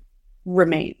what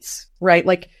remains, right?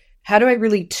 Like, how do I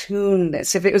really tune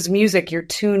this? If it was music, you're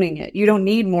tuning it. You don't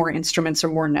need more instruments or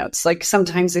more notes. Like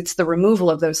sometimes it's the removal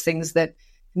of those things that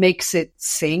makes it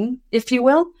sing, if you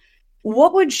will.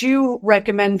 What would you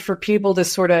recommend for people to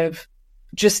sort of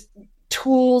just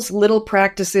tools, little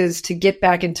practices to get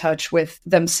back in touch with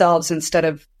themselves instead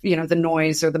of, the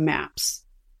noise or the maps?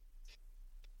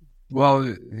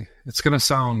 Well, it's going to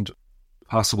sound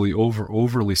possibly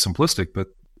overly simplistic, but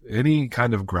any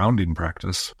kind of grounding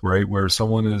practice, right? Where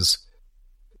someone is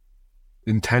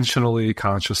intentionally,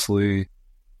 consciously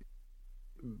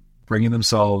bringing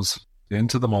themselves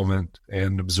into the moment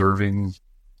and observing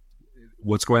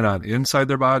what's going on inside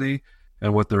their body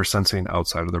and what they're sensing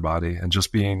outside of their body, and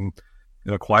just being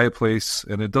in a quiet place.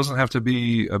 And it doesn't have to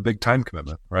be a big time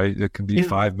commitment, right? It can be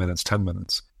 5 minutes, 10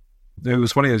 minutes. It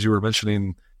was funny, as you were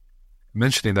mentioning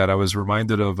that, I was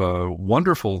reminded of a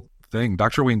wonderful thing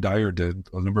Dr. Wayne Dyer did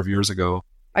a number of years ago.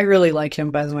 I really like him,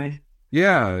 by the way.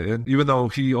 Yeah, and even though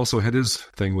he also had his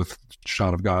thing with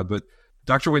Shot of God, but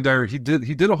Dr. Wayne Dyer, he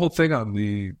did a whole thing on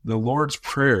the Lord's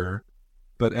Prayer,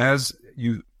 but as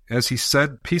he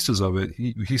said pieces of it,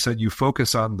 he said you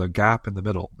focus on the gap in the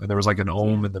middle, and there was like an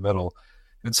ohm in the middle.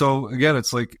 And so again,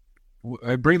 it's like,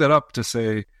 I bring that up to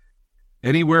say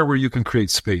anywhere where you can create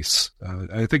space.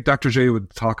 I think Dr. J would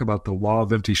talk about the law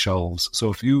of empty shelves.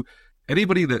 So if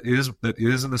anybody that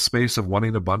is in the space of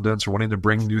wanting abundance or wanting to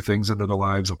bring new things into their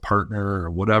lives, a partner or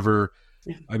whatever,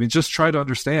 I mean, just try to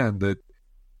understand that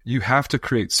you have to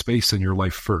create space in your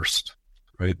life first,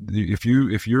 right? If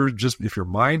your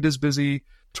mind is busy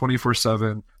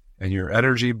 24/7 and your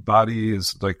energy body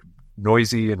is like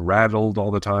noisy and rattled all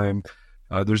the time,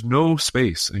 there's no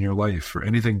space in your life for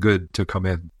anything good to come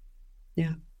in.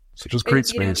 Yeah. So just create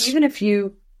space. Even if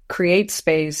you create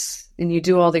space and you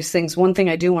do all these things, one thing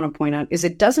I do want to point out is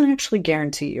it doesn't actually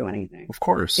guarantee you anything. Of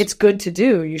course. It's good to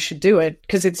do. You should do it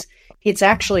because it's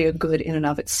actually a good in and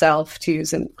of itself, to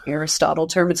use an Aristotle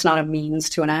term. It's not a means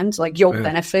to an end. Like you'll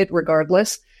benefit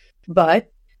regardless.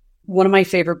 But one of my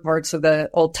favorite parts of the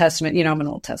Old Testament, I'm an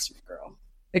Old Testament girl,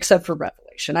 except for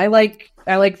Revelation. I like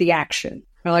the action.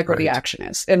 I like where the action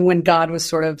is. And when God was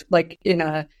sort of like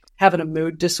having a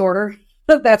mood disorder,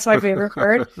 that's my favorite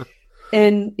part.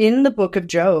 And in the book of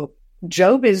Job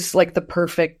is like the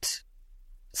perfect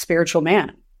spiritual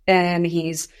man. And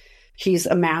he's He's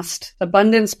amassed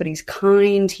abundance, but he's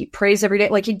kind. He prays every day.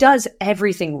 Like, he does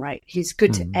everything right. He's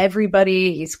good to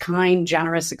everybody. He's kind,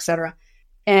 generous, etc.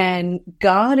 And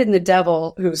God and the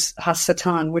devil, who's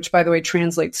Hasatan, which, by the way,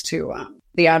 translates to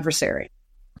the adversary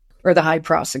or the high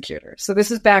prosecutor. So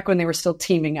this is back when they were still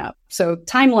teaming up. So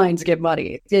timelines get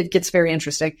muddy. It gets very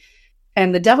interesting.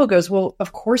 And the devil goes, well,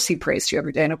 of course he prays to you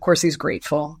every day. And of course he's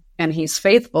grateful and he's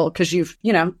faithful because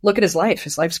look at his life.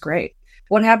 His life's great.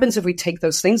 What happens if we take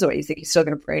those things away? You think he's still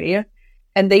going to pray to you?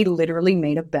 And they literally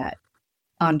made a bet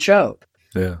on Job.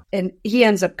 Yeah. And he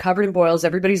ends up covered in boils.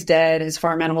 Everybody's dead. His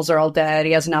farm animals are all dead.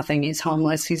 He has nothing. He's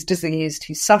homeless. He's diseased.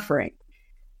 He's suffering.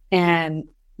 And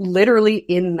literally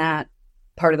in that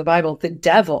part of the Bible, the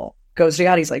devil goes to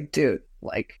God. He's like, dude,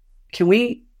 like, can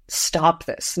we stop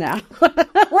this now?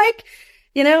 Like,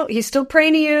 he's still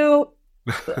praying to you.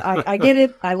 I get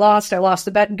it. I lost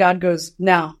the bet. And God goes,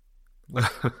 no.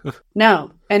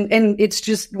 No. And it's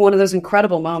just one of those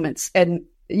incredible moments. And,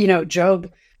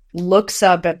 Job looks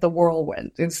up at the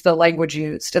whirlwind. It's the language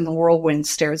used, and the whirlwind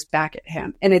stares back at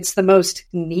him. And it's the most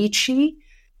Nietzsche,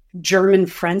 German,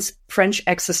 French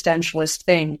existentialist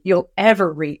thing you'll ever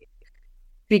read,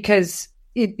 because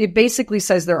it basically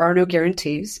says there are no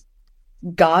guarantees.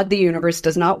 God, the universe,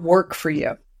 does not work for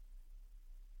you.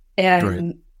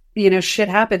 And, shit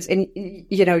happens. And,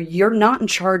 you're not in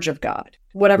charge of God,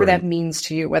 whatever that means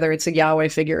to you, whether it's a Yahweh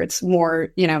figure, it's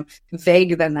more,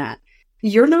 vague than that.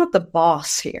 You're not the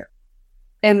boss here.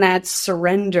 And that's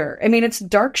surrender. I mean, it's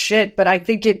dark shit, but I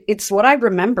think it's what I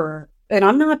remember. And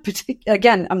I'm not,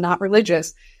 I'm not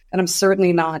religious, and I'm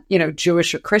certainly not,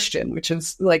 Jewish or Christian, which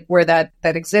is like where that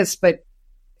exists. But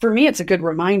for me, it's a good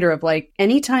reminder of like,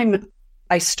 anytime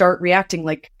I start reacting,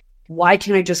 like, why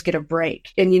can't I just get a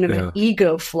break? And, the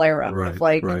ego flare up of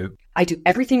like, I do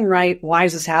everything right. Why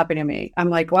is this happening to me?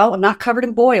 I'm like, well, I'm not covered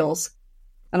in boils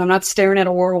and I'm not staring at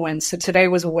a whirlwind. So today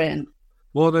was a win.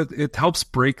 Well, it helps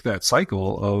break that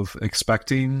cycle of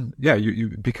expecting. Yeah,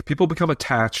 people become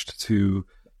attached to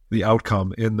the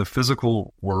outcome in the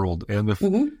physical world. And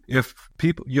if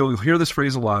people, you'll hear this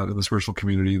phrase a lot in the spiritual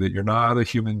community, that you're not a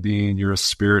human being, you're a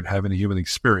spirit having a human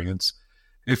experience.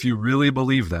 If you really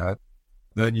believe that,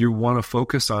 then you want to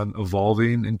focus on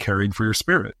evolving and caring for your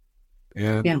spirit.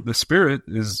 And the spirit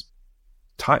is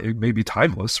it may be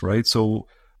timeless, right? So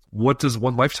what does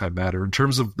one lifetime matter in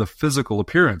terms of the physical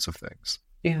appearance of things?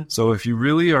 Yeah. So if you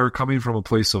really are coming from a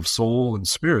place of soul and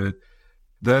spirit,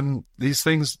 then these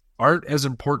things aren't as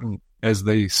important as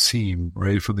they seem,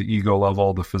 right? From the ego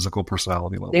level, the physical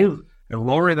personality level. Yeah. And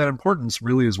lowering that importance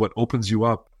really is what opens you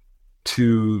up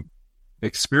to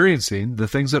experiencing the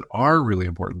things that are really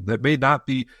important, that may not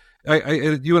be,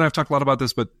 you and I have talked a lot about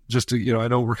this, but just to, I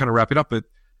know we're kind of wrapping up, but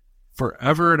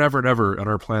forever and ever and ever on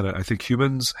our planet, I think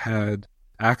humans had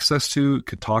access to,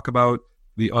 could talk about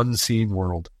the unseen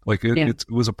world. Like it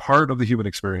was a part of the human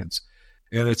experience.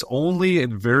 And it's only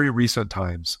in very recent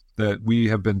times that we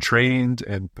have been trained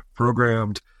and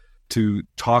programmed to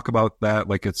talk about that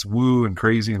like it's woo and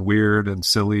crazy and weird and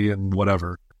silly and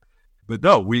whatever. But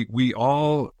no, we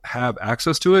all have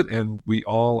access to it, and we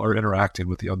all are interacting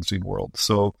with the unseen world.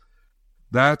 So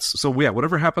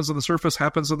whatever happens on the surface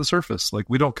happens on the surface. Like,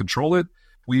 we don't control it.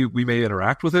 We may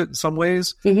interact with it in some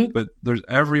ways, but there's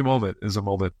every moment is a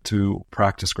moment to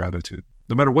practice gratitude,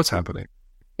 no matter what's happening.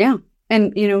 Yeah.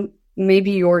 And,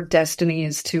 maybe your destiny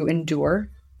is to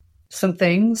endure some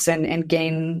things and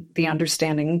gain the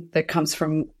understanding that comes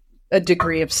from a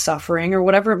degree of suffering or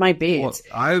whatever it might be. Well,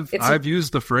 I've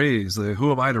used the phrase,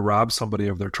 who am I to rob somebody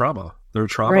of their trauma? Their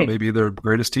trauma may be their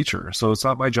greatest teacher. So it's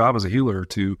not my job as a healer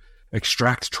to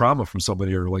extract trauma from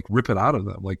somebody or like rip it out of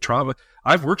them. Like trauma,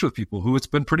 I've worked with people who it's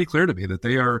been pretty clear to me that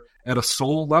they are at a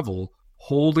soul level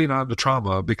holding on to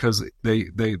trauma because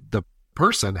the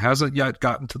person hasn't yet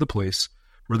gotten to the place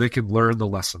where they can learn the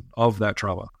lesson of that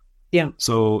trauma. Yeah.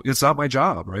 So it's not my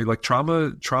job, right? Like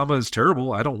trauma is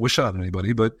terrible. I don't wish it on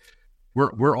anybody, but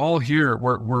we're all here.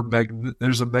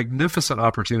 There's a magnificent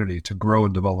opportunity to grow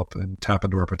and develop and tap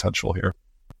into our potential here.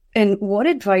 And what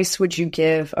advice would you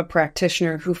give a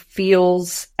practitioner who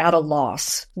feels at a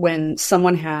loss when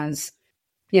someone has,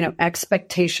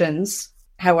 expectations,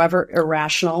 however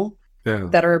irrational,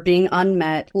 that are being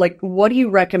unmet? Like, what do you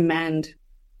recommend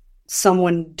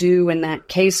someone do in that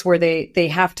case where they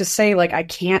have to say, like, I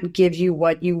can't give you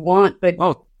what you want, but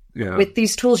with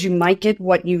these tools, you might get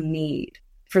what you need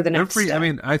for the next step? I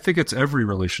mean, I think it's every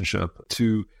relationship.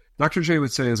 Dr. J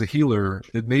would say, as a healer,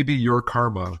 it may be your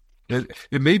karma.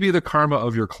 It may be the karma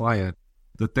of your client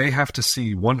that they have to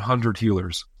see 100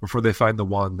 healers before they find the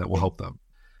one that will help them.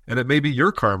 And it may be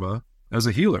your karma as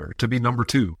a healer to be number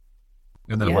 2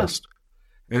 in that list.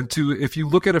 And if you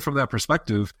look at it from that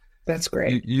perspective, That's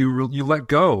great. You let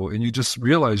go and you just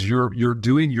realize you're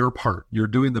doing your part. You're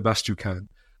doing the best you can.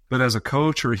 But as a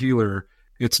coach or healer,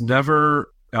 it's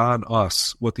never on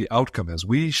us what the outcome is.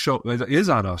 It is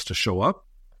on us to show up,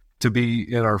 to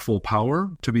be in our full power,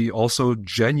 to be also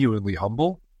genuinely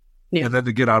humble, and then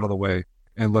to get out of the way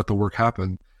and let the work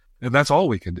happen. And that's all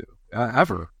we can do,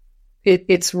 ever.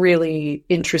 It's really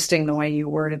interesting the way you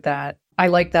worded that. I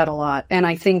like that a lot. And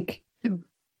I think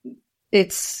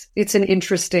it's an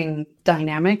interesting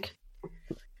dynamic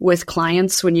with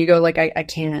clients when you go like, I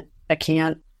can't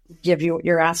give you what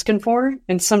you're asking for.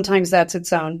 And sometimes that's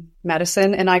its own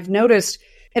medicine. And I've noticed,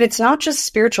 and it's not just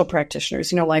spiritual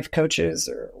practitioners, life coaches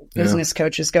or business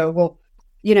coaches go, well,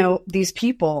 these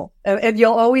people, and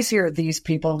you'll always hear these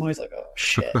people. I'm always like, oh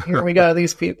shit, here we go.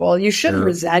 These people, you shouldn't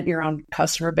resent your own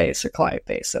customer base or client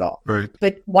base at all. Right.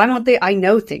 But why won't they, I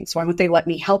know things. Why won't they let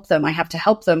me help them? I have to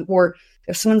help them. Or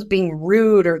if someone's being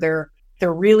rude or they're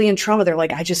really in trauma, they're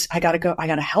like, I gotta go. I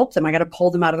gotta help them. I gotta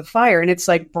pull them out of the fire. And it's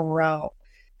like, bro,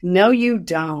 no, you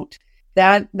don't.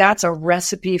 That's a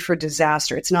recipe for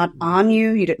disaster. It's not on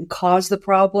you. You didn't cause the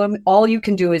problem. All you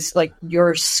can do is like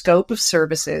your scope of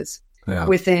services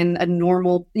within a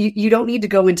normal, you don't need to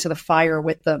go into the fire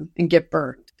with them and get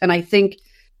burned. And I think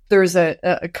there's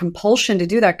a compulsion to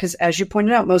do that because as you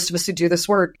pointed out, most of us who do this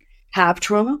work have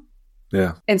trauma.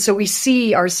 Yeah. And so we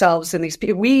see ourselves in these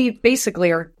people. We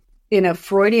basically are in a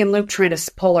Freudian loop trying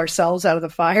to pull ourselves out of the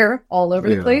fire all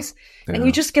over the place. And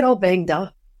you just get all banged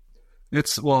up.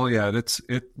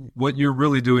 What you're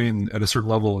really doing at a certain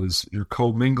level is you're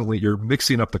commingling, you're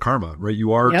mixing up the karma, right?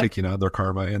 You are taking on their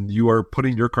karma and you are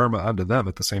putting your karma onto them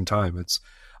at the same time.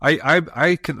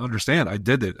 I can understand. I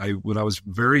did it. When I was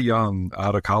very young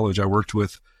out of college, I worked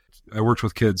with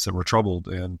kids that were troubled.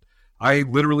 And I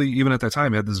literally, even at that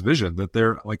time, had this vision that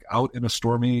they're like out in a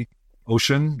stormy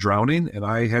ocean drowning. And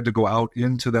I had to go out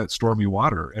into that stormy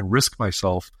water and risk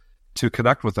myself to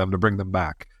connect with them, to bring them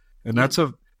back. And that's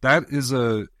a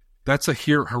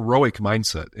heroic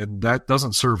mindset, and that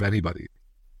doesn't serve anybody,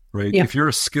 right? If you're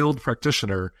a skilled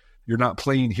practitioner, you're not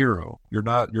playing hero. You're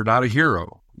not a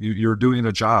hero. You're doing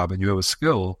a job, and you have a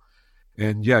skill,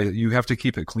 and you have to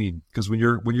keep it clean because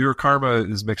when your karma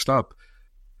is mixed up,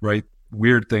 right,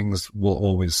 weird things will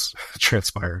always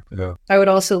transpire. Yeah. I would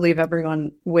also leave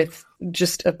everyone with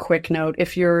just a quick note: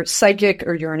 if you're psychic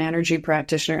or you're an energy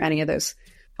practitioner, any of this,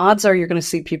 odds are you're going to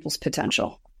see people's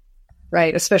potential.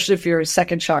 Right. Especially if you're a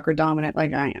second chakra dominant,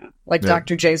 like I am,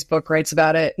 Dr. J's book writes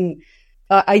about it. And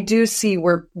I do see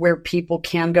where people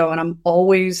can go. And I'm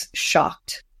always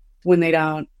shocked when they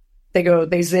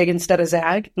zig instead of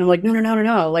zag. And I'm like,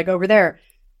 no, like over there.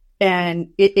 And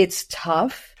it's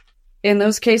tough in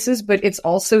those cases, but it's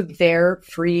also their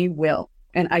free will.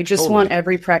 And I just want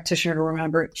every practitioner to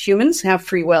remember humans have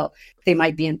free will. They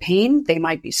might be in pain. They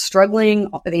might be struggling.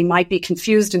 They might be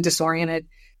confused and disoriented.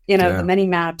 The many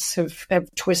maps have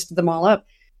twisted them all up,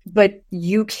 but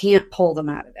you can't pull them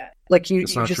out of that. Like you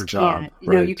just can't,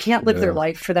 you can't live their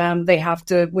life for them. They have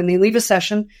to, when they leave a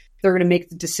session, they're going to make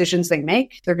the decisions they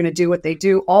make. They're going to do what they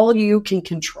do. All you can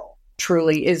control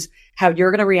truly is how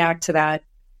you're going to react to that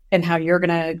and how you're going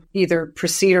to either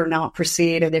proceed or not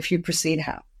proceed. And if you proceed,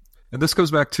 how. And this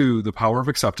goes back to the power of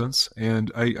acceptance.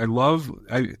 And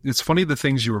it's funny the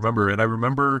things you remember. And I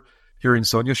remember hearing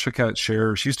Sonia Choquette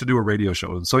share. She used to do a radio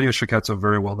show. And Sonia Choquette's a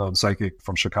very well-known psychic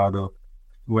from Chicago,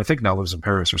 who I think now lives in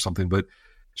Paris or something. But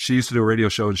she used to do a radio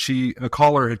show, and a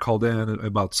caller had called in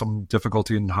about some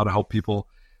difficulty in how to help people.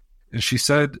 And she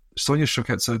said, Sonia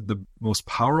Choquette said, the most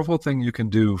powerful thing you can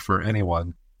do for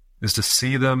anyone is to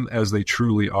see them as they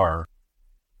truly are.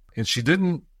 And she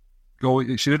didn't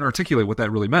articulate what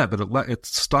that really meant, but it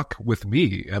stuck with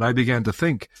me. And I began to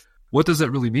think, what does that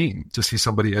really mean to see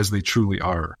somebody as they truly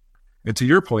are? And to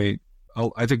your point,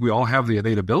 I think we all have the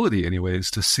innate ability anyways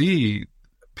to see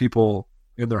people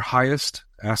in their highest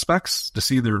aspects, to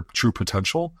see their true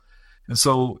potential. And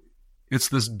so it's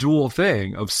this dual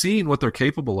thing of seeing what they're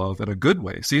capable of in a good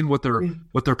way, seeing what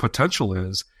their potential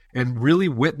is, and really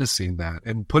witnessing that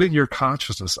and putting your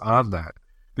consciousness on that,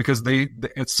 because they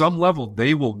at some level,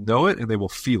 they will know it and they will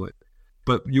feel it.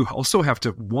 But you also have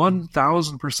to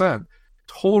 1000%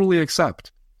 totally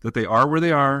accept that they are where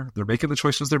they are. They're making the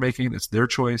choices they're making. It's their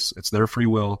choice. It's their free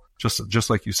will, just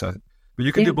like you said. But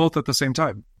you can do both at the same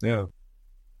time. Yeah.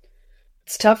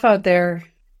 It's tough out there.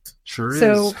 Sure is.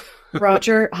 So,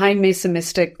 Roger, High Mesa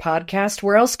Mystic podcast.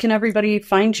 Where else can everybody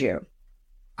find you?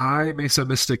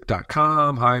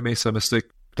 HighMesaMystic.com,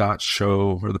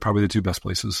 HighMesaMystic.show are probably the two best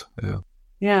places. Yeah.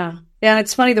 Yeah.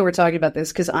 It's funny that we're talking about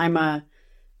this because I'm going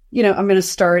to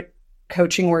start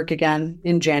coaching work again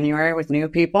in January with new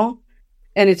people.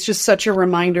 And it's just such a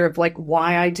reminder of like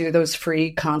why I do those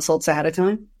free consults ahead of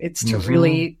time. It's to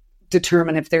really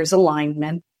determine if there's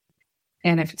alignment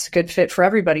and if it's a good fit for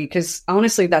everybody. Because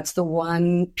honestly, that's the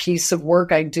one piece of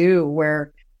work I do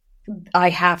where I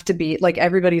have to be like,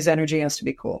 everybody's energy has to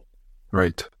be cool.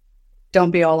 Right.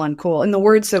 Don't be all uncool. In the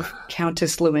words of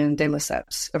Countess Lewin de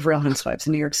Lesseps of Real Housewives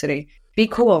in New York City, be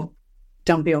cool.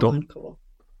 Don't be all uncool.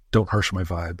 Don't harsh my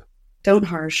vibe. Don't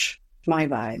harsh my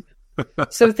vibe.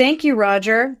 So thank you,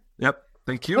 Roger. Yep.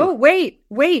 Thank you. Oh, wait.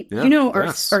 Yeah, You know,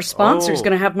 our sponsor's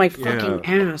going to have my fucking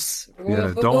ass.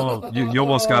 Yeah, don't. You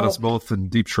almost got us both in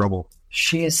deep trouble.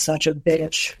 She is such a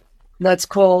bitch. Let's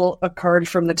pull a card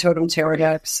from the Totem Tarot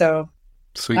deck so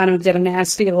Sweet. I don't get a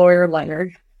nasty lawyer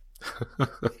letter.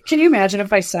 Can you imagine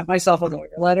if I sent myself a lawyer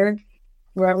letter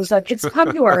where I was like, it's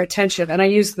come to our attention, and I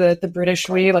used the British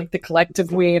we, like the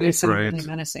collective we, and it's really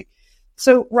menacing.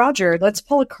 So, Roger, let's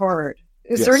pull a card.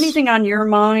 Is there anything on your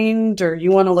mind or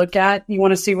you want to look at? You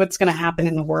want to see what's going to happen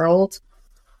in the world?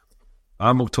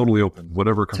 I'm totally open.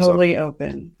 Whatever comes Totally up.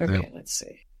 open. Okay, Let's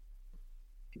see.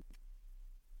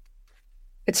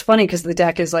 It's funny because the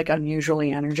deck is like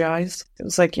unusually energized. It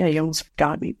was like, yeah, you almost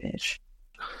got me, bitch.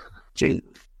 Gee.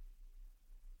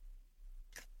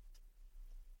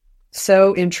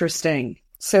 So interesting.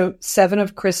 So 7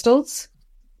 of crystals,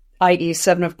 i.e.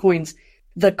 7 of coins,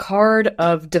 the card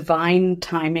of divine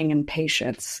timing and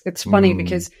patience. It's funny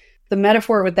because the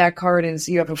metaphor with that card is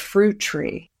you have a fruit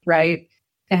tree, right?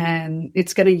 And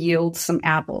it's going to yield some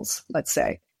apples, let's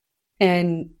say.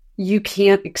 And you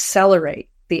can't accelerate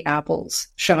the apples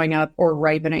showing up or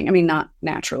ripening. I mean, not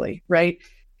naturally, right?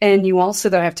 And you also,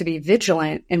 though, have to be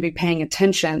vigilant and be paying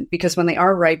attention because when they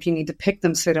are ripe, you need to pick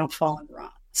them so they don't fall and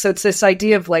rot. So it's this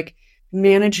idea of like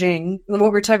managing, what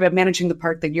we're talking about, managing the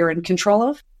part that you're in control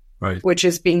of, right? Which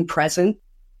is being present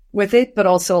with it, but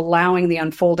also allowing the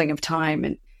unfolding of time.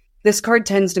 And this card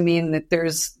tends to mean that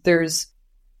there's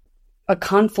a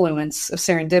confluence of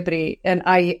serendipity. And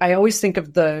I always think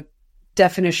of the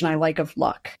definition I like of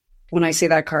luck when I see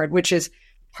that card, which is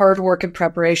hard work and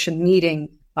preparation meeting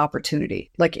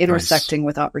opportunity, like intersecting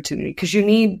with opportunity, because you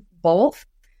need both.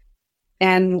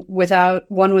 And without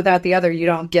the other, you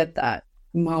don't get that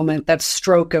moment, that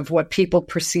stroke of what people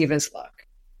perceive as luck.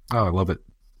 Oh, I love it.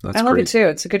 I love it too.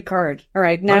 It's a good card. All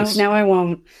right. Now I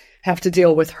won't have to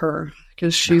deal with her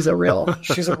because she's a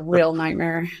real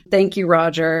nightmare. Thank you,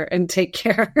 Roger, and take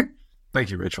care.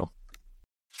 Thank you, Rachel.